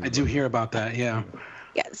heard good things. I do hear about that, yeah.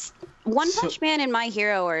 Yes. One Punch Man and My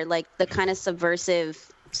Hero are like the kind of subversive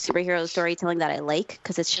superhero storytelling that I like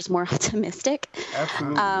because it's just more optimistic.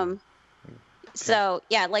 Absolutely. So,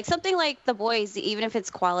 yeah, like something like The Boys, even if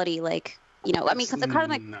it's quality, like, because the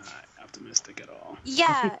kind of not optimistic at all.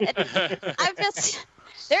 Yeah. I've just...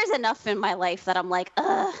 There's enough in my life that I'm like,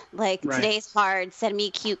 today's hard. Send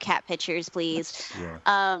me cute cat pictures, please.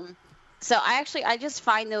 Yeah. So I just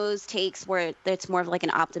find those takes where it's more of like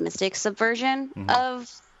an optimistic subversion of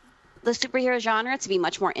the superhero genre to be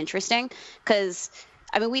much more interesting. Because,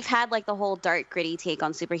 we've had like the whole dark, gritty take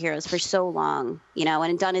on superheroes for so long,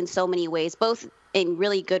 and done in so many ways, both in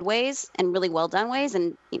really good ways and really well done ways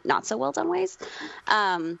and not so well done ways.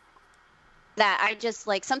 That I just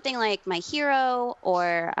like something like My Hero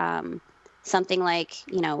or something like,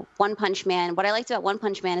 One Punch Man. What I liked about One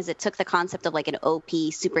Punch Man is it took the concept of like an OP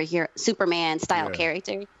Superman style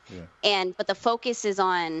character. Yeah. But the focus is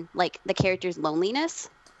on like the character's loneliness.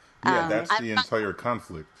 Yeah, that's the entire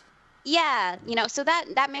conflict. Yeah, so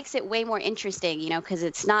that makes it way more interesting, because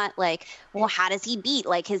it's not like, well, how does he beat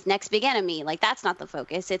like his next big enemy? Like that's not the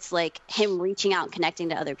focus. It's like him reaching out and connecting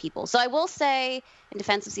to other people. So I will say, in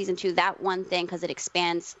defense of season 2, that one thing, because it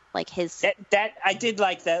expands like his. That I did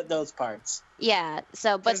like those parts. Yeah.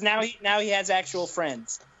 So, but now he has actual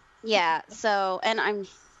friends. Yeah. So, and I'm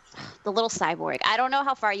the little cyborg. I don't know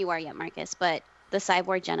how far you are yet, Marcus, but the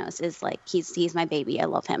cyborg Genos is like he's my baby. I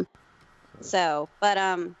love him. So, but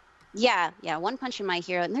yeah, One Punch in My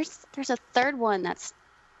Hero, and there's a third one that's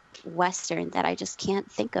Western that I just can't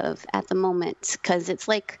think of at the moment because it's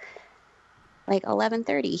like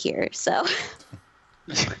 11:30 here. So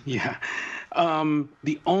yeah,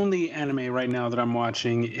 the only anime right now that I'm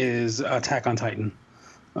watching is Attack on Titan.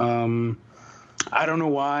 I don't know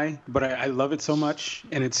why, but I love it so much,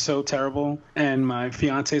 and it's so terrible. And my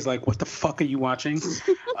fiance is like, "What the fuck are you watching?"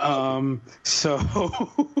 So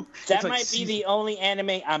that might be the only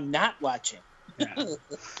anime I'm not watching. Yeah.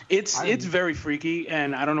 It's very freaky,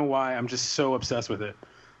 and I don't know why. I'm just so obsessed with it.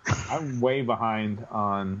 I'm way behind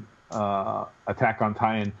on Attack on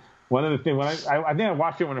Titan. One of the things I think I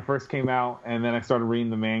watched it when it first came out, and then I started reading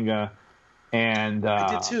the manga, and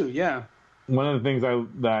I did too. Yeah. One of the things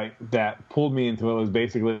that pulled me into it was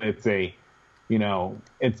basically it's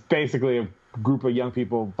basically a group of young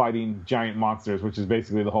people fighting giant monsters, which is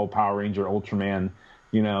basically the whole Power Ranger Ultraman,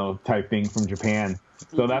 type thing from Japan.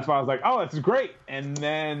 So that's why I was like, oh, this is great. And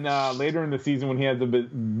then later in the season, when he had the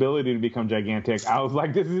ability to become gigantic, I was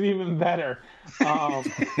like, this is even better.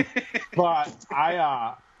 But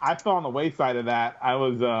I fell on the wayside of that. I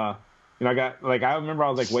was I remember I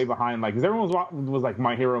was like way behind, like, because everyone was like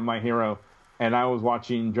My Hero. And I was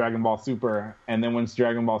watching Dragon Ball Super, and then once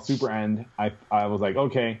Dragon Ball Super ended, I was like,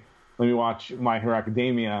 okay, let me watch My Hero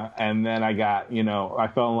Academia, and then I got, I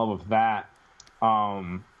fell in love with that.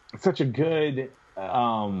 Such a good,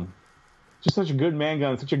 just such a good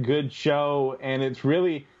manga and such a good show, and it's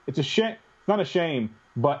a shame. It's not a shame,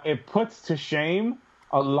 but it puts to shame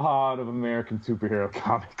a lot of American superhero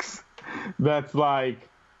comics. That's like,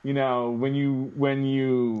 when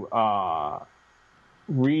you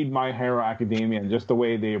read My Hero Academia and just the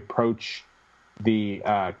way they approach the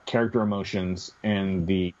character emotions and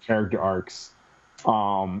the character arcs.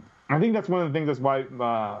 I think that's one of the things that's why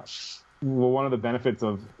one of the benefits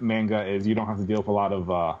of manga is you don't have to deal with a lot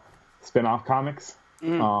of spin-off comics.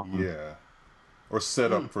 Yeah. Or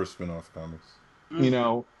set up for spin-off comics. And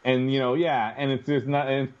it's just not,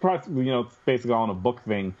 and it's basically all in a book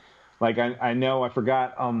thing. Like I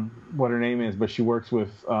forgot what her name is, but she works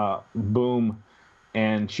with Boom.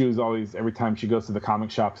 And she was always, every time she goes to the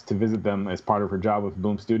comic shops to visit them as part of her job with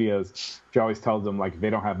Boom Studios, she always tells them, like, if they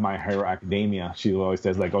don't have My Hero Academia, she always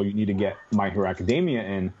says, like, oh, you need to get My Hero Academia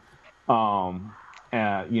in,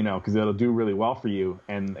 because it'll do really well for you.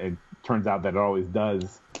 And it turns out that it always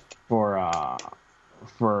does for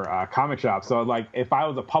comic shops. So, like, if I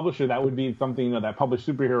was a publisher, that would be something, that published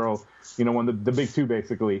superhero, one of the big two,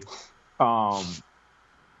 basically. Because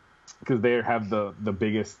they have the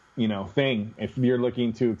biggest, thing. If you're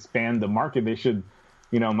looking to expand the market, they should,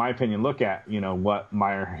 in my opinion, look at, what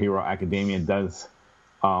My Hero Academia does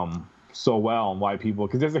so well and why people,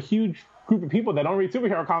 because there's a huge group of people that don't read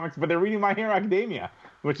superhero comics, but they're reading My Hero Academia,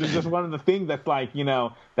 which is just one of the things that's like,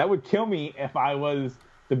 that would kill me if I was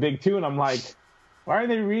the big two. And I'm like, why are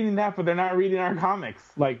they reading that, but they're not reading our comics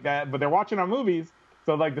like that, but they're watching our movies.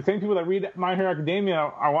 So like the same people that read My Hero Academia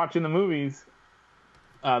are watching the movies,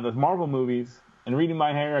 the Marvel movies, and reading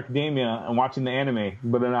My Hero Academia and watching the anime,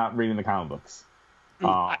 but they're not reading the comic books.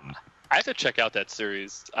 I have to check out that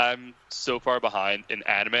series. I'm so far behind in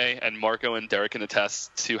anime, and Marco and Derek can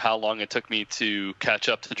attest to how long it took me to catch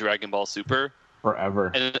up to Dragon Ball Super.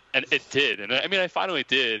 Forever. And it did. And I mean, I finally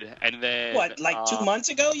did. And then... What, like 2 months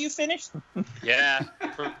ago you finished? Yeah,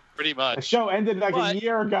 pretty much. The show ended like a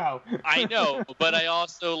year ago. I know, but I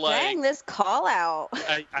also like... Dang, this call out.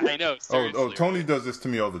 I know, seriously. Tony does this to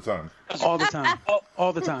me all the time. All the time.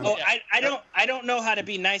 All the time. Oh, I don't know how to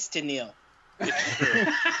be nice to Neil. It's true.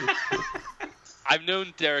 I've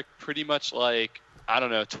known Derek pretty much like, I don't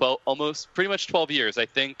know, 12 years. I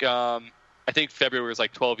think February was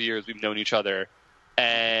like 12 years we've known each other.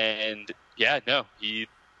 And yeah, no, he,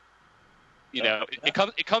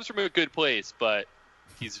 it comes from a good place, but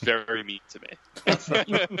he's very mean to me.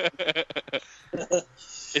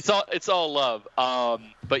 It's all love.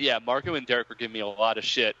 But yeah, Marco and Derek were giving me a lot of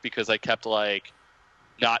shit because I kept like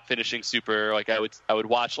not finishing Super. Like I would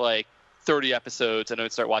watch like 30 episodes and I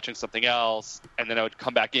would start watching something else, and then I would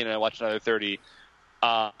come back in and I watch another 30.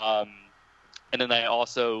 And then I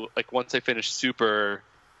also, like, once I finished Super,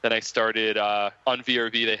 Then I started on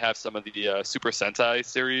VRV. They have some of the Super Sentai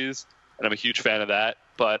series, and I'm a huge fan of that.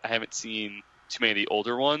 But I haven't seen too many of the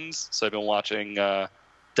older ones, so I've been watching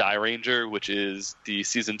Die Ranger, which is the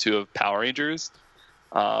season 2 of Power Rangers,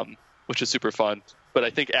 which is super fun. But I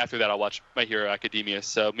think after that I'll watch My Hero Academia.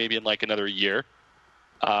 So maybe in like another year,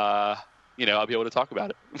 I'll be able to talk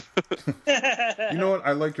about it. You know what?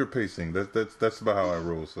 I like your pacing. That's about how I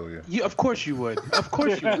roll. So yeah. Of course you would. Of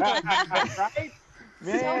course you would. Right?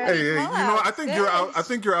 Yeah. Hey, I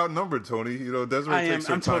think you're outnumbered, Tony. Desiree takes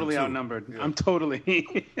her I'm totally time too. outnumbered. Yeah. I'm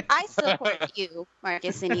totally. I support you,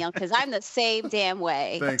 Marcus and Neil, because I'm the same damn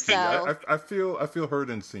way. Thank you. I feel heard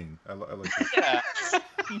and seen. I like that.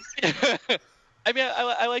 Yeah. I mean,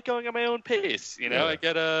 I like going at my own pace. Yeah. I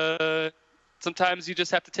get sometimes you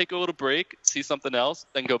just have to take a little break, see something else,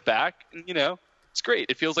 then go back, and it's great.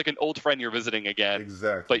 It feels like an old friend you're visiting again.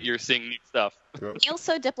 Exactly. But you're seeing new stuff. Yep. Neil's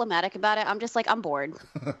so diplomatic about it. I'm just like, I'm bored.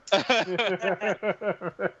 Well,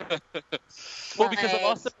 because I'm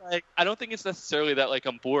also like, I don't think it's necessarily that like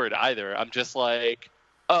I'm bored either. I'm just like,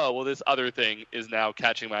 oh, well, this other thing is now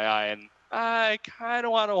catching my eye, and I kind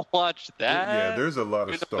of want to watch that. Yeah, there's a lot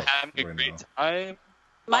of stuff I'm having a right great now. time.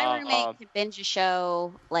 My roommate can binge a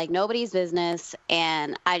show like nobody's business,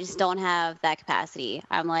 and I just don't have that capacity.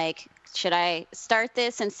 I'm like, should I start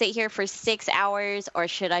this and sit here for 6 hours, or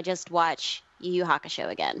should I just watch Yu Yu Hakusho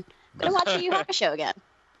again? I'm going to watch Yu Yu Hakusho again.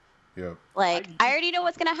 Yep. Like, I already know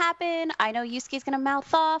what's going to happen. I know Yusuke's going to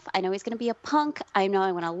mouth off. I know he's going to be a punk. I know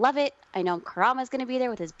I'm going to love it. I know Kurama's going to be there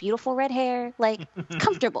with his beautiful red hair. Like,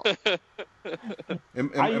 comfortable.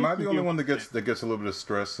 Am I the only one that gets a little bit of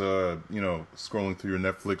stress, scrolling through your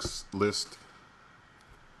Netflix list?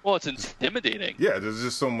 Well, it's intimidating. Yeah, there's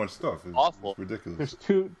just so much stuff. It's awful. It's ridiculous.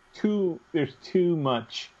 There's too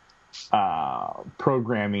much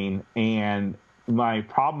programming, and my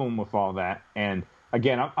problem with all that, and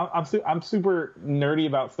again, I'm super nerdy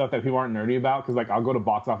about stuff that people aren't nerdy about, because like I'll go to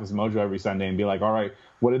Box Office Mojo every Sunday and be like, all right,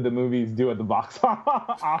 what did the movies do at the box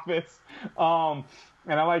office? And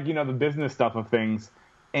I like the business stuff of things.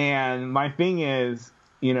 And my thing is,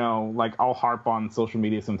 like I'll harp on social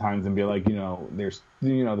media sometimes and be like, there's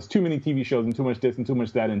too many TV shows and too much this and too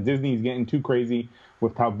much that, and Disney's getting too crazy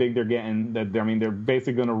with how big they're getting. They're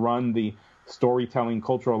basically going to run the storytelling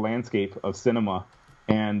cultural landscape of cinema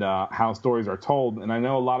and how stories are told. And I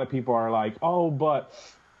know a lot of people are like, oh, but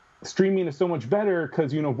streaming is so much better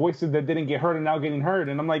because, voices that didn't get heard are now getting heard.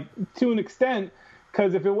 And I'm like, to an extent,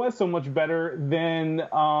 because if it was so much better, then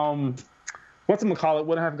whatchamacallit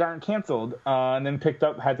wouldn't have gotten canceled and then had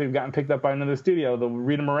to have gotten picked up by another studio, the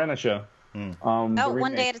Rita Moreno show.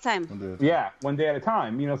 One Day at a Time. Yeah, One Day at a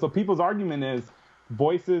Time. So people's argument is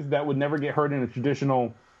voices that would never get heard in a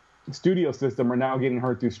traditional studio system are now getting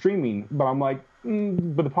heard through streaming. But I'm like,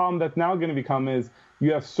 but the problem that's now going to become is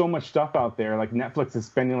you have so much stuff out there. Like Netflix is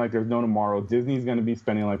spending like there's no tomorrow. Disney's going to be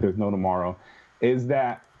spending like there's no tomorrow. Is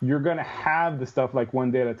that you're going to have the stuff like One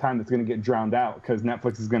Day at a Time that's going to get drowned out because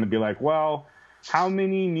Netflix is going to be like, well, how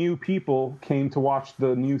many new people came to watch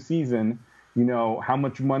the new season? How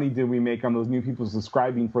much money did we make on those new people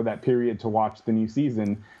subscribing for that period to watch the new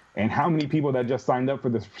season? And how many people that just signed up for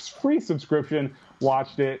this free subscription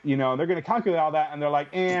watched it? They're going to calculate all that, and they're like,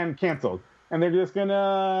 and canceled. And they're just going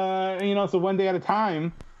to, so One Day at a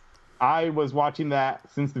Time, I was watching that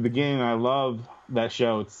since the beginning. I love that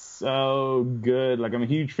show. It's so good. Like, I'm a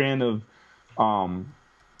huge fan of,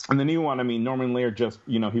 and the new one, Norman Lear just,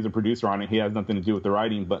 he's a producer on it. He has nothing to do with the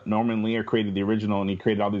writing, but Norman Lear created the original, and he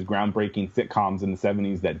created all these groundbreaking sitcoms in the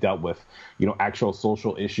 70s that dealt with, actual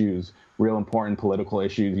social issues, real important political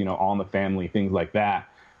issues, All in the Family, things like that.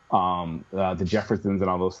 The Jeffersons and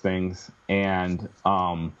all those things. And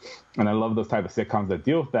I love those type of sitcoms that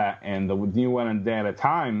deal with that. And the new One Day at a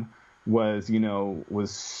Time was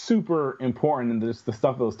super important, and just the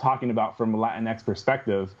stuff that was talking about from a Latinx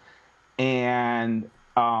perspective. And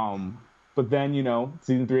but then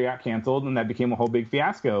season 3 got canceled, and that became a whole big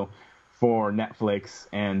fiasco for Netflix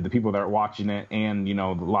and the people that are watching it, and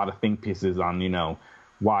a lot of think pieces on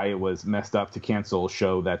why it was messed up to cancel a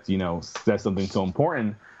show that says something so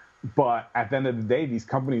important. But at the end of the day, these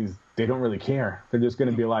companies, they don't really care. They're just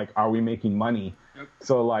going to be like, are we making money? Yep.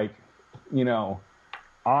 So like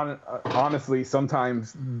honestly,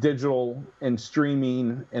 sometimes digital and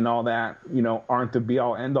streaming and all that aren't the be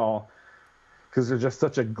all end all, because there's just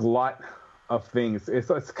such a glut of things.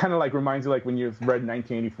 It's kind of like reminds you like when you read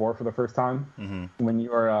 1984 for the first time, when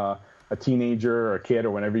you were a teenager or a kid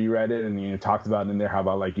or whenever you read it, and it talks about in there how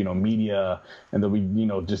about like media, and there'll be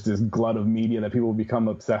just this glut of media that people will become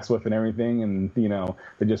obsessed with and everything, and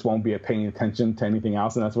they just won't be paying attention to anything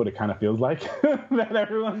else, and that's what it kind of feels like that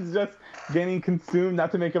everyone's just getting consumed.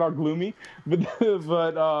 Not to make it all gloomy, but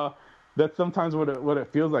that's sometimes what it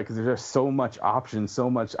feels like, because there's just so much options, so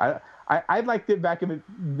much. I liked it back in the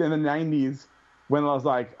 90s when I was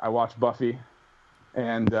like, I watched Buffy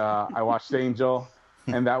and I watched Angel,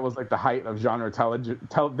 and that was like the height of genre television.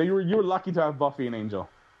 You were lucky to have Buffy and Angel.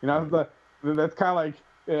 That's kind of like,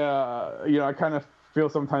 I kind of feel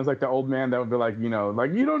sometimes like the old man that would be like,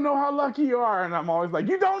 like, you don't know how lucky you are. And I'm always like,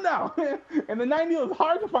 you don't know. In the 90s, it was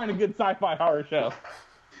hard to find a good sci-fi horror show.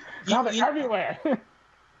 Now they're everywhere.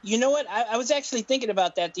 You know what? I was actually thinking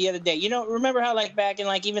about that the other day. Remember how like back in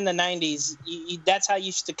like even the 90s, that's how you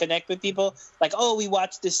used to connect with people? Like, oh, we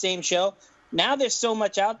watched the same show. Now there's so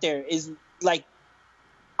much out there. Is like,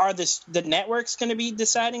 are the networks going to be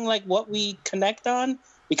deciding like what we connect on?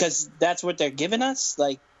 Because that's what they're giving us?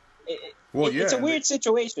 Like, it's a weird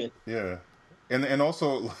situation. Yeah. And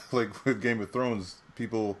also, like with Game of Thrones,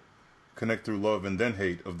 people connect through love and then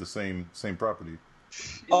hate of the same property.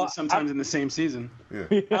 Sometimes in the same season. Yeah.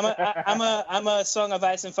 I'm a Song of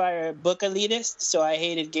Ice and Fire book elitist, so I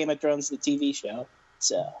hated Game of Thrones, the TV show.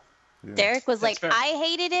 So yeah. Derek was like, I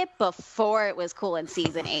hated it before it was cool in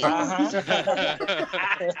season 8. I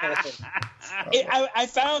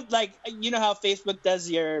found, like, how Facebook does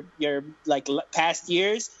your like past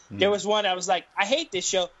years. There was one I was like, I hate this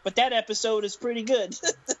show, but that episode is pretty good.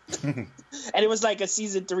 And it was like a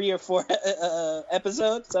season 3 or 4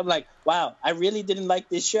 episode. So I'm like, wow, I really didn't like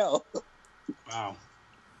this show. Wow.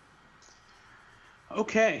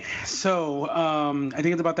 Okay, so I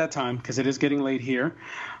think it's about that time because it is getting late here.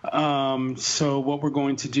 So what we're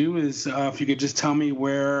going to do is if you could just tell me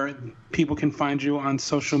where people can find you on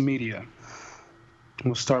social media.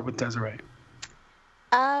 We'll start with Desiree.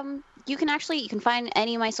 You can find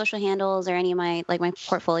any of my social handles or any of my my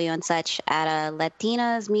portfolio and such at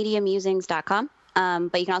latinasmediamusings.com.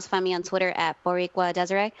 But you can also find me on Twitter at Boricua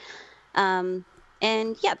Desiree. And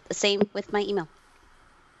yeah, the same with my email.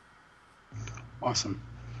 Awesome.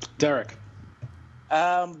 Derek.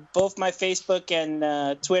 Both my Facebook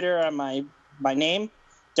and Twitter are my name,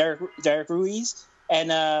 Derek Ruiz, and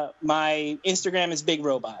my Instagram is Big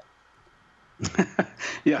Robot.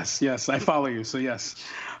 Yes, I follow you, so yes.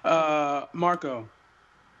 Marco.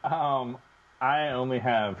 I only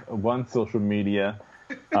have one social media.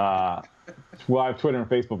 I have Twitter and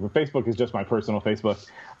Facebook, but Facebook is just my personal Facebook.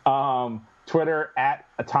 Twitter at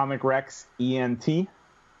Atomic Rex ENT.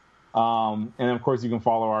 And of course, you can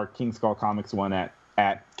follow our King Skull Comics one at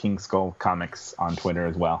King Skull Comics on Twitter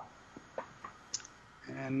as well.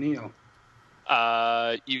 And Neil.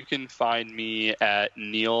 You can find me at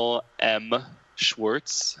Neil M.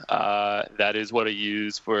 Schwartz. That is what I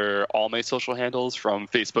use for all my social handles from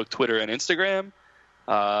Facebook, Twitter, and Instagram.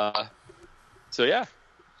 So yeah.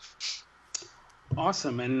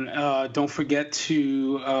 Awesome. And don't forget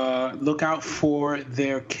to look out for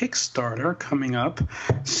their Kickstarter coming up.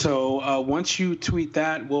 So once you tweet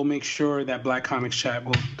that, we'll make sure that Black Comics Chat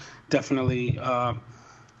will definitely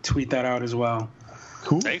tweet that out as well.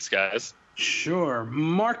 Cool. Thanks, guys. Sure.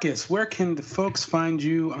 Marcus, where can the folks find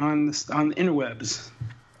you on the interwebs?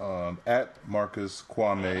 At Marcus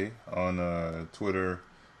Kwame on Twitter.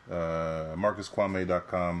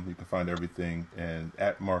 MarcusKwame.com. You can find everything, and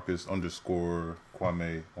at Marcus_Kwame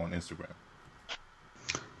on Instagram.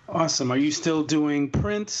 Awesome. Are you still doing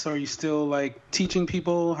prints? Are you still like teaching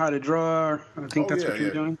people how to draw? I think that's what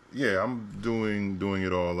you're doing. Yeah, I'm doing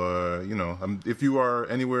it all. If you are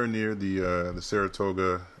anywhere near the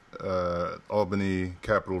Saratoga, Albany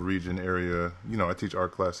Capital Region area, I teach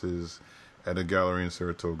art classes at a gallery in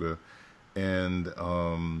Saratoga, and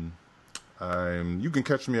you can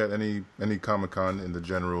catch me at any Comic-Con in that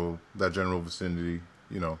general vicinity,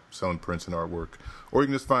 selling prints and artwork. Or you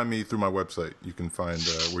can just find me through my website. You can find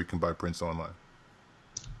where you can buy prints online.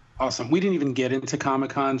 Awesome. We didn't even get into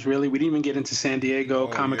Comic-Cons, really. We didn't even get into San Diego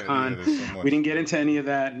Comic-Con. So we didn't get into any of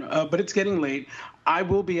that. But it's getting late. I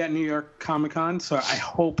will be at New York Comic-Con, so I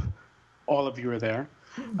hope all of you are there.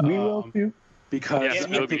 We will too. Because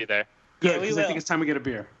we'll be there. Good, because I think it's time we get a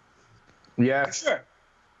beer. Yes. Sure.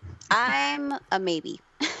 I'm a maybe.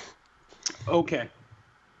 Okay.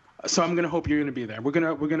 So I'm gonna hope you're gonna be there. We're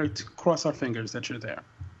gonna cross our fingers that you're there.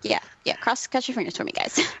 Yeah. Cross your fingers for me,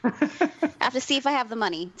 guys. I have to see if I have the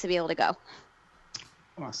money to be able to go.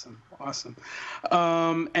 Awesome.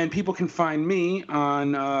 And people can find me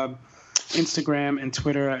on Instagram and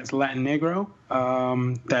Twitter as Latin Negro.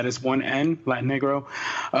 That is one N, Latin Negro.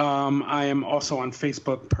 I am also on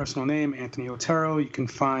Facebook, personal name, Anthony Otero. You can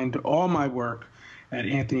find all my work at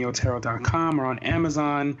anthonyotero.com or on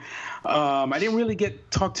Amazon. I didn't really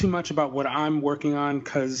talk too much about what I'm working on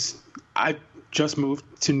because I just moved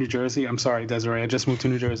to New Jersey. I'm sorry, Desiree. I just moved to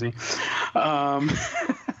New Jersey.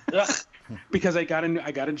 Because I got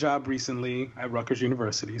a job recently at Rutgers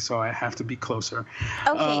University, so I have to be closer.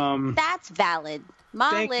 Okay, that's valid.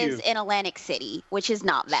 Mom lives you. in Atlantic City, which is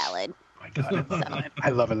not valid. Oh my God,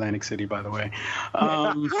 I love Atlantic City, by the way.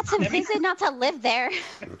 Not to visit, not to live there.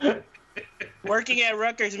 Working at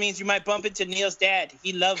Rutgers means you might bump into Neil's dad.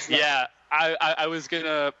 He loves that. Yeah, I was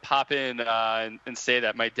gonna pop in and say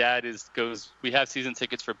that my dad goes. We have season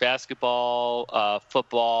tickets for basketball,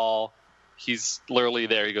 football. He's literally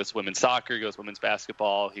there. He goes to women's soccer. He goes to women's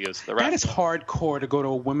basketball. He goes to the rest. That is hardcore to go to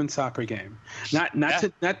a women's soccer game. Not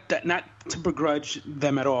to begrudge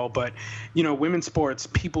them at all, but women's sports,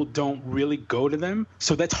 people don't really go to them.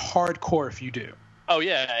 So that's hardcore if you do. Oh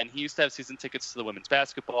yeah, and he used to have season tickets to the women's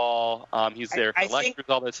basketball. He's there for lectures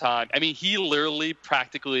all the time. I mean, he literally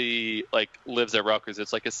practically lives at Rutgers.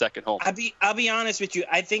 It's like a second home. I'll be honest with you.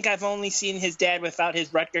 I think I've only seen his dad without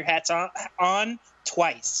his Rutgers hats on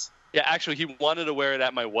twice. Yeah, actually, he wanted to wear it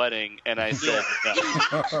at my wedding, and I said,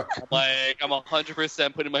 no. I'm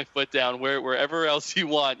 100% putting my foot down. Wherever else you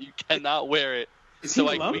want, you cannot wear it. So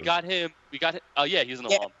we got him. Oh yeah, he's an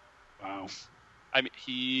alum. Wow. I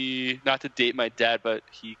mean, not to date my dad, but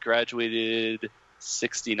he graduated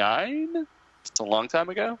 1969. It's a long time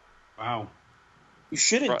ago. Wow. You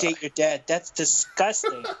shouldn't date your dad. That's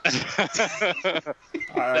disgusting. Thanks,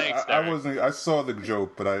 I saw the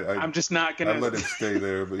joke, but I'm just not gonna. I let it stay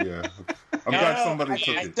there, but yeah. I'm glad somebody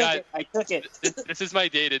took it. I took it. This is my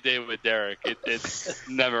day-to-day with Derek. It's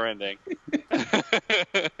never ending.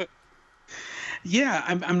 Yeah,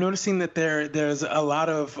 I'm noticing that there's a lot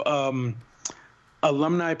of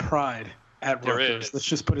alumni pride at Rutgers. Let's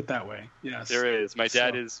just put it that way. Yes, there is. My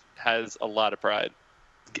dad has a lot of pride.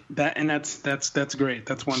 That's great.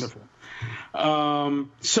 That's wonderful.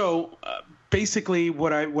 So basically,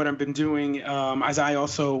 what I've been doing, as I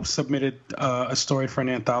also submitted a story for an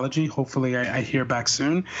anthology. Hopefully, I hear back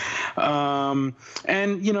soon. And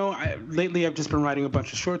lately I've just been writing a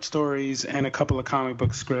bunch of short stories and a couple of comic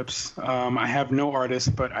book scripts. I have no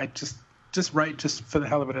artist, but I just write just for the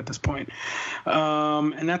hell of it at this point.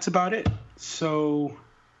 And that's about it. So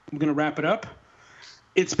I'm gonna wrap it up.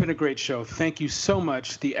 It's been a great show. Thank you so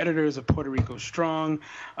much, the editors of Puerto Rico Strong.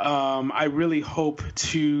 I really hope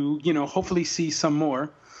to, hopefully see some more.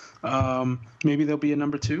 Maybe there'll be a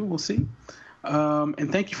number 2. We'll see.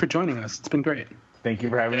 And thank you for joining us. It's been great. Thank you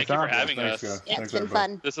for having us on. Thank you for having us. Yeah, it's been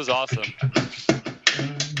fun. This is awesome.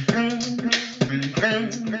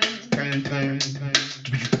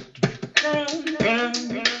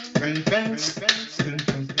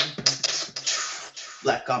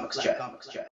 Black Comics Chat.